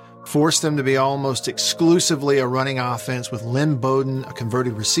quarterback forced them to be almost exclusively a running offense with Lynn Bowden, a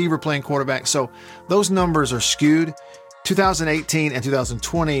converted receiver, playing quarterback. So those numbers are skewed. 2018 and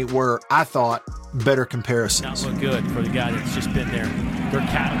 2020 were, I thought, better comparisons. Not look good for the guy that's just been there. Their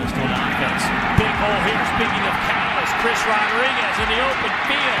catalyst on offense. Big hole here. Speaking of catalyst, Chris Rodriguez in the open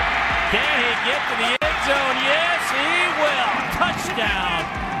field. Can he get to the end zone? Yes, he will. Touchdown,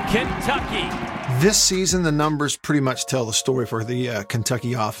 Kentucky. This season, the numbers pretty much tell the story for the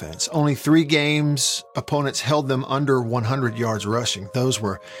Kentucky offense. Only 3 games, opponents held them under 100 yards rushing. Those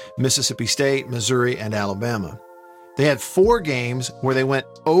were Mississippi State, Missouri, and Alabama. They had 4 games where they went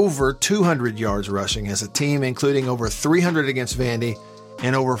over 200 yards rushing as a team, including over 300 against Vandy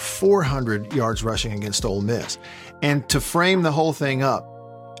and over 400 yards rushing against Ole Miss. And to frame the whole thing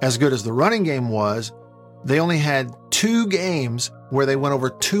up, as good as the running game was, they only had 2 games where they went over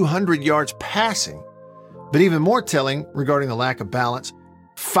 200 yards passing. But even more telling regarding the lack of balance,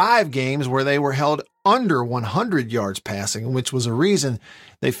 5 games where they were held under 100 yards passing, which was a reason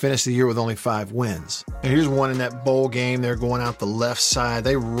they finished the year with only 5 wins. And here's one in that bowl game. They're going out the left side.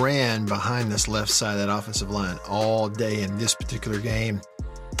 They ran behind this left side of that offensive line all day in this particular game.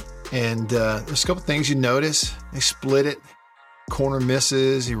 And there's a couple things you notice. They split it. Corner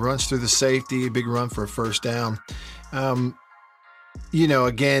misses. He runs through the safety. Big run for a first down.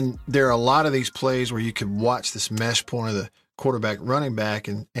 Again, there are a lot of these plays where you could watch this mesh point of the quarterback running back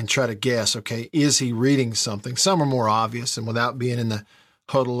and try to guess, okay, is he reading something? Some are more obvious, and without being in the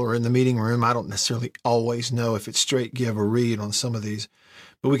huddle or in the meeting room, I don't necessarily always know if it's straight give or read on some of these.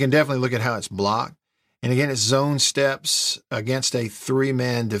 But we can definitely look at how it's blocked. And again, it's zone steps against a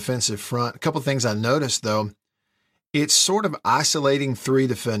 3-man defensive front. A couple of things I noticed, though. It's sort of isolating 3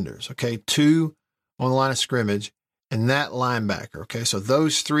 defenders, okay? 2 on the line of scrimmage and that linebacker, okay? So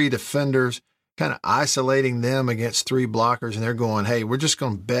those 3 defenders, kind of isolating them against 3 blockers, and they're going, hey, we're just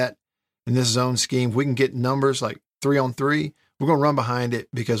going to bet in this zone scheme. If we can get numbers like 3-on-3, we're going to run behind it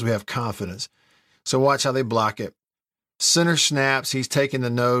because we have confidence. So watch how they block it. Center snaps, he's taking the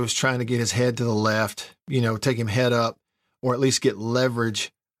nose, trying to get his head to the left, take him head up, or at least get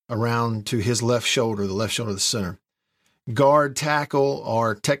leverage around to his left shoulder, the left shoulder of the center. Guard tackle,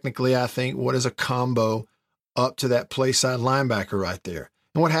 or technically, I think, what is a combo up to that play side linebacker right there.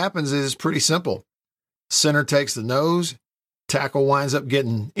 And what happens is pretty simple. Center takes the nose, tackle winds up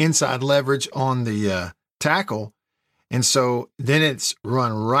getting inside leverage on the tackle. And so then it's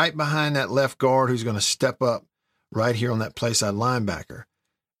run right behind that left guard who's going to step up right here on that play side linebacker.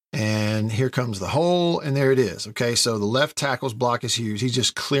 And here comes the hole, and there it is. Okay, so the left tackle's block is huge. He's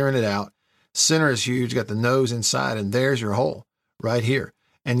just clearing it out. Center is huge, got the nose inside, and there's your hole right here.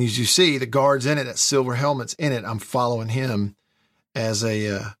 And as you see, the guard's in it, that silver helmet's in it. I'm following him as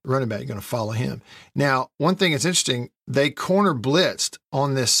a running back. You're going to follow him. Now, one thing that's interesting, they corner blitzed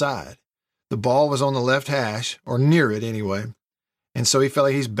on this side. The ball was on the left hash, or near it anyway. And so he felt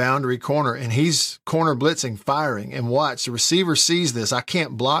like he's boundary corner, and he's corner blitzing, firing. And watch, the receiver sees this. I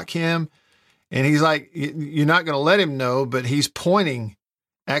can't block him. And he's like, you're not going to let him know, but he's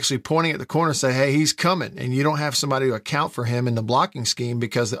actually pointing at the corner, say, hey, he's coming. And you don't have somebody to account for him in the blocking scheme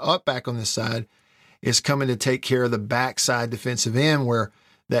because the up back on this side is coming to take care of the backside defensive end where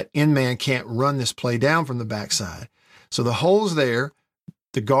that end man can't run this play down from the backside. So the hole's there.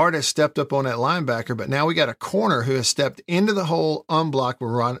 The guard has stepped up on that linebacker, but now we got a corner who has stepped into the hole unblocked.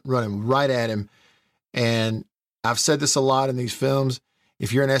 We're running right at him. And I've said this a lot in these films.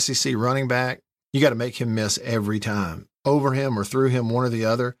 If you're an SEC running back, you got to make him miss every time. Over him or through him, one or the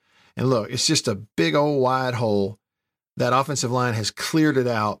other. And look, it's just a big old wide hole. That offensive line has cleared it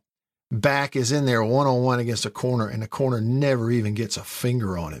out. Back is in there one-on-one against a corner, and the corner never even gets a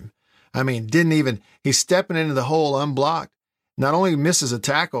finger on him. I mean, he's stepping into the hole unblocked. Not only misses a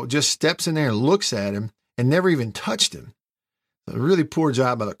tackle, just steps in there and looks at him and never even touched him. A really poor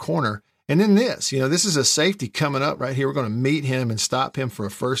job by the corner. And then this is a safety coming up right here. We're going to meet him and stop him for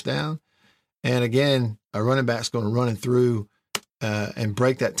a first down. And again, a running back's going to run him through and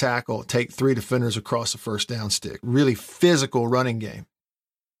break that tackle, take 3 defenders across the first down stick. Really physical running game.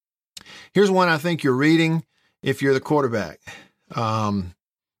 Here's one I think you're reading if you're the quarterback.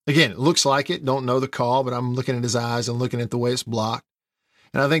 Again, it looks like it. Don't know the call, but I'm looking at his eyes and looking at the way it's blocked.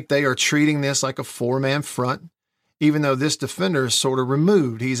 And I think they are treating this like a 4-man front, even though this defender is sort of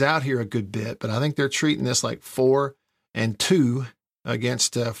removed. He's out here a good bit, but I think they're treating this like 4 and 2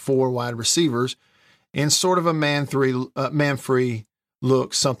 against 4 wide receivers in sort of a man-free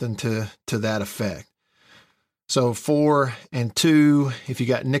look, something to that effect. So 4 and 2, if you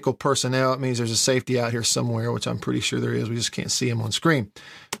got nickel personnel, it means there's a safety out here somewhere, which I'm pretty sure there is. We just can't see him on screen.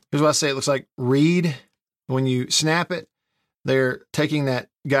 Here's what I say. It looks like read. When you snap it, they're taking that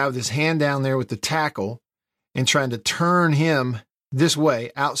guy with his hand down there with the tackle and trying to turn him this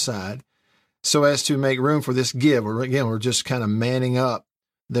way outside so as to make room for this give. We're just kind of manning up.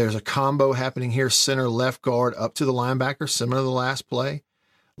 There's a combo happening here, center left guard up to the linebacker, similar to the last play.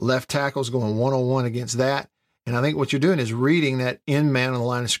 Left tackle's going one-on-one against that. And I think what you're doing is reading that in man on the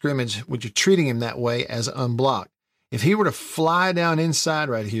line of scrimmage, which you're treating him that way as unblocked. If he were to fly down inside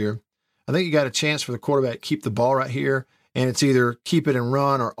right here, I think you got a chance for the quarterback to keep the ball right here, and it's either keep it and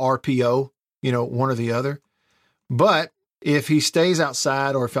run or RPO, one or the other. But if he stays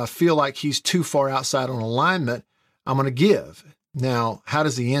outside, or if I feel like he's too far outside on alignment, I'm going to give. Now, how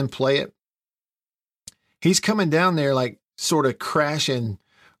does the end play it? He's coming down there like sort of crashing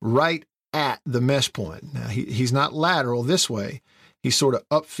right at the mesh point. Now, he's not lateral this way. He's sort of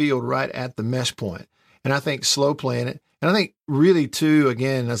upfield right at the mesh point. And I think slow playing it. And I think really, too,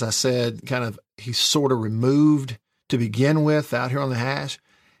 again, as I said, kind of he's sort of removed to begin with out here on the hash.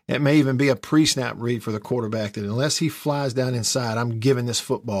 It may even be a pre-snap read for the quarterback that unless he flies down inside, I'm giving this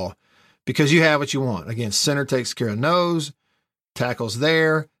football because you have what you want. Again, center takes care of nose, tackle's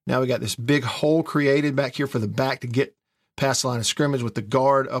there. Now we got this big hole created back here for the back to get past the line of scrimmage with the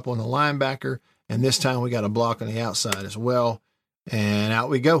guard up on the linebacker. And this time we got a block on the outside as well. And out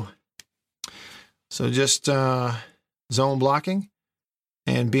we go. So just zone blocking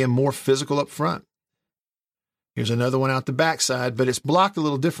and being more physical up front. Here's another one out the backside, but it's blocked a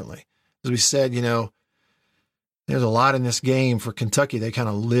little differently. As we said, there's a lot in this game for Kentucky. They kind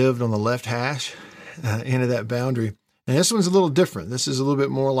of lived on the left hash into that boundary. And this one's a little different. This is a little bit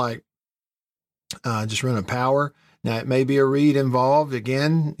more like just running power. Now, it may be a read involved.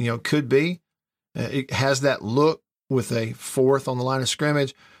 Again, could be. It has that look with a 4th on the line of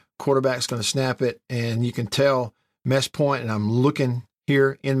scrimmage. Quarterback's going to snap it, and you can tell mesh point, and I'm looking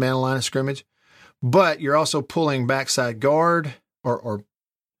here in man line of scrimmage. But you're also pulling backside guard,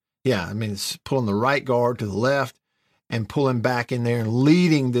 it's pulling the right guard to the left and pulling back in there and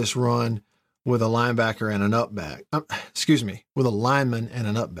leading this run with a linebacker and an upback. With a lineman and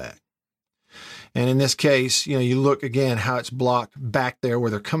an upback. And in this case, you look again how it's blocked back there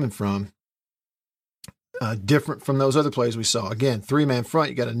where they're coming from. Different from those other plays we saw. Again, 3-man front,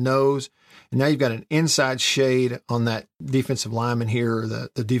 you got a nose, and now you've got an inside shade on that defensive lineman here, or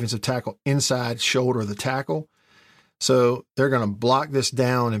the defensive tackle inside shoulder of the tackle. So they're going to block this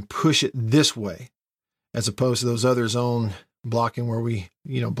down and push it this way, as opposed to those other zone blocking where we,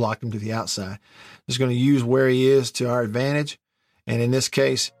 block him to the outside. Just going to use where he is to our advantage. And in this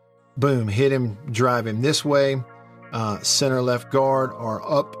case, boom, hit him, drive him this way. Center left guard are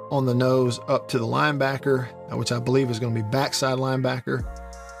up on the nose, up to the linebacker, which I believe is going to be backside linebacker.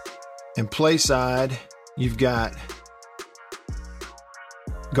 And play side, you've got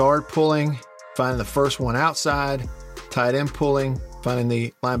guard pulling, finding the first one outside, tight end pulling, finding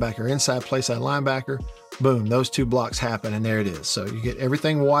the linebacker inside, play side linebacker. Boom, those 2 blocks happen, and there it is. So you get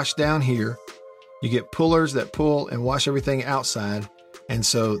everything washed down here. You get pullers that pull and wash everything outside. And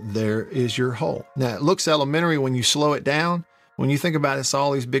so there is your hole. Now, it looks elementary when you slow it down. When you think about it, it's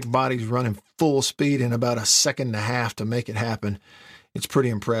all these big bodies running full speed in about a second and a half to make it happen. It's pretty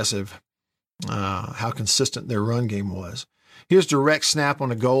impressive how consistent their run game was. Here's direct snap on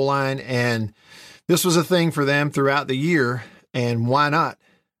the goal line, and this was a thing for them throughout the year, and why not?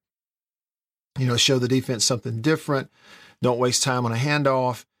 Show the defense something different. Don't waste time on a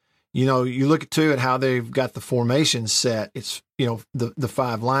handoff. You look at how they've got the formation set. It's, the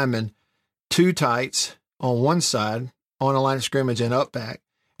 5 linemen, 2 tights on one side on a line of scrimmage and up back,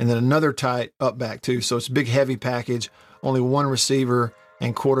 and then another tight up back too. So it's a big heavy package, only 1 receiver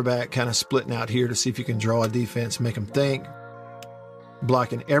and quarterback kind of splitting out here to see if you can draw a defense, make them think.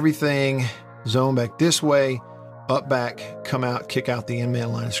 Blocking everything, zone back this way, up back, come out, kick out the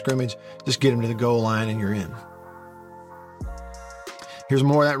in-man line of scrimmage, just get them to the goal line and you're in. Here's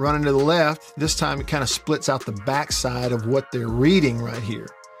more of that running to the left. This time it kind of splits out the backside of what they're reading right here.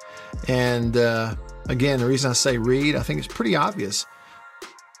 And again, the reason I say read, I think it's pretty obvious.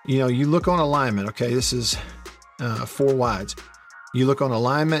 You look on alignment. Okay, this is 4 wides. You look on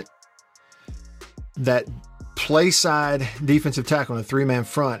alignment, that play side defensive tackle on a 3-man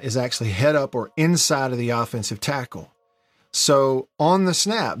front is actually head up or inside of the offensive tackle. So on the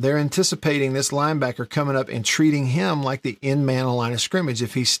snap, they're anticipating this linebacker coming up and treating him like the in-man line of scrimmage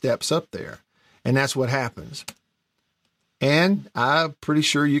if he steps up there. And that's what happens. And I'm pretty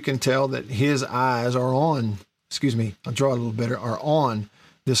sure you can tell that his eyes are on, I'll draw it a little better, are on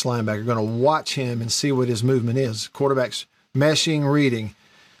this linebacker. Going to watch him and see what his movement is. Quarterback's meshing, reading.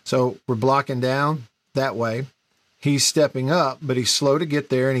 So we're blocking down that way. He's stepping up, but he's slow to get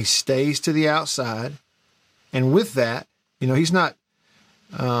there, and he stays to the outside. And with that, he's not,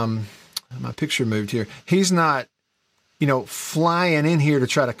 my picture moved here. He's not, flying in here to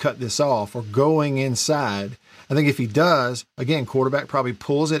try to cut this off or going inside. I think if he does, again, quarterback probably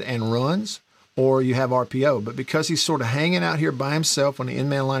pulls it and runs, or you have RPO. But because he's sort of hanging out here by himself on the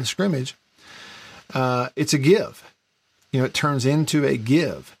in-man line of scrimmage, it's a give. It turns into a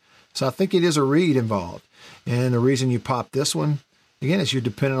give. So I think it is a read involved. And the reason you pop this one, again, is you're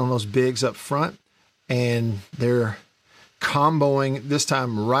dependent on those bigs up front, and they're comboing, this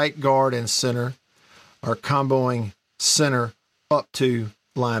time right guard and center, or comboing center up to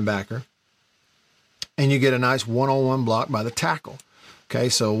linebacker. And you get a nice one-on-one block by the tackle. Okay,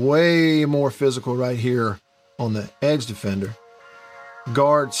 so way more physical right here on the edge defender.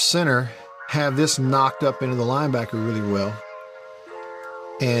 Guard, center have this knocked up into the linebacker really well.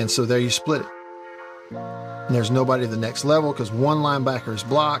 And so there you split it. And there's nobody to the next level because one linebacker is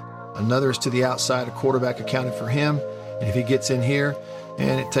blocked, another is to the outside, a quarterback accounted for him. And if he gets in here,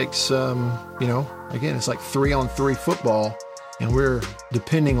 and it takes, again, it's like 3-on-3 football, and we're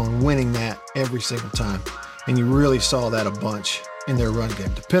depending on winning that every single time. And you really saw that a bunch in their run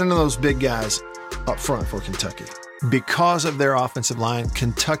game, depending on those big guys up front for Kentucky. Because of their offensive line,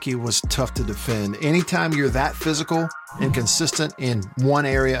 Kentucky was tough to defend. Anytime you're that physical and consistent in one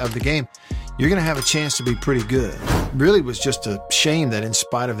area of the game, you're going to have a chance to be pretty good. Really was just a shame that in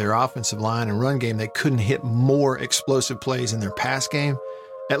spite of their offensive line and run game, they couldn't hit more explosive plays in their pass game,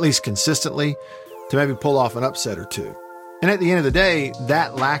 at least consistently, to maybe pull off an upset or two. And at the end of the day,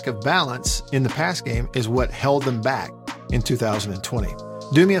 that lack of balance in the pass game is what held them back in 2020.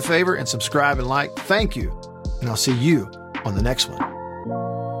 Do me a favor and subscribe and like. Thank you. And I'll see you on the next one.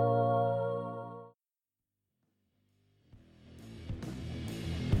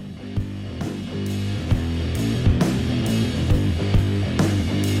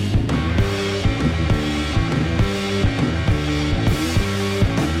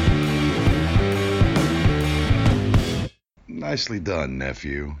 Nicely done,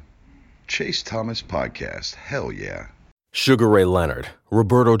 nephew. Chase Thomas Podcast. Hell yeah. Sugar Ray Leonard,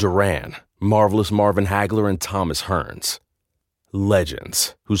 Roberto Duran, Marvelous Marvin Hagler, and Thomas Hearns.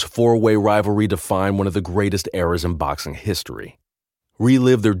 Legends, whose four-way rivalry defined one of the greatest eras in boxing history.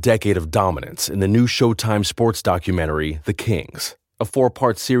 Relive their decade of dominance in the new Showtime sports documentary, The Kings, a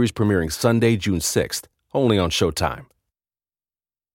 4-part series premiering Sunday, June 6th, only on Showtime.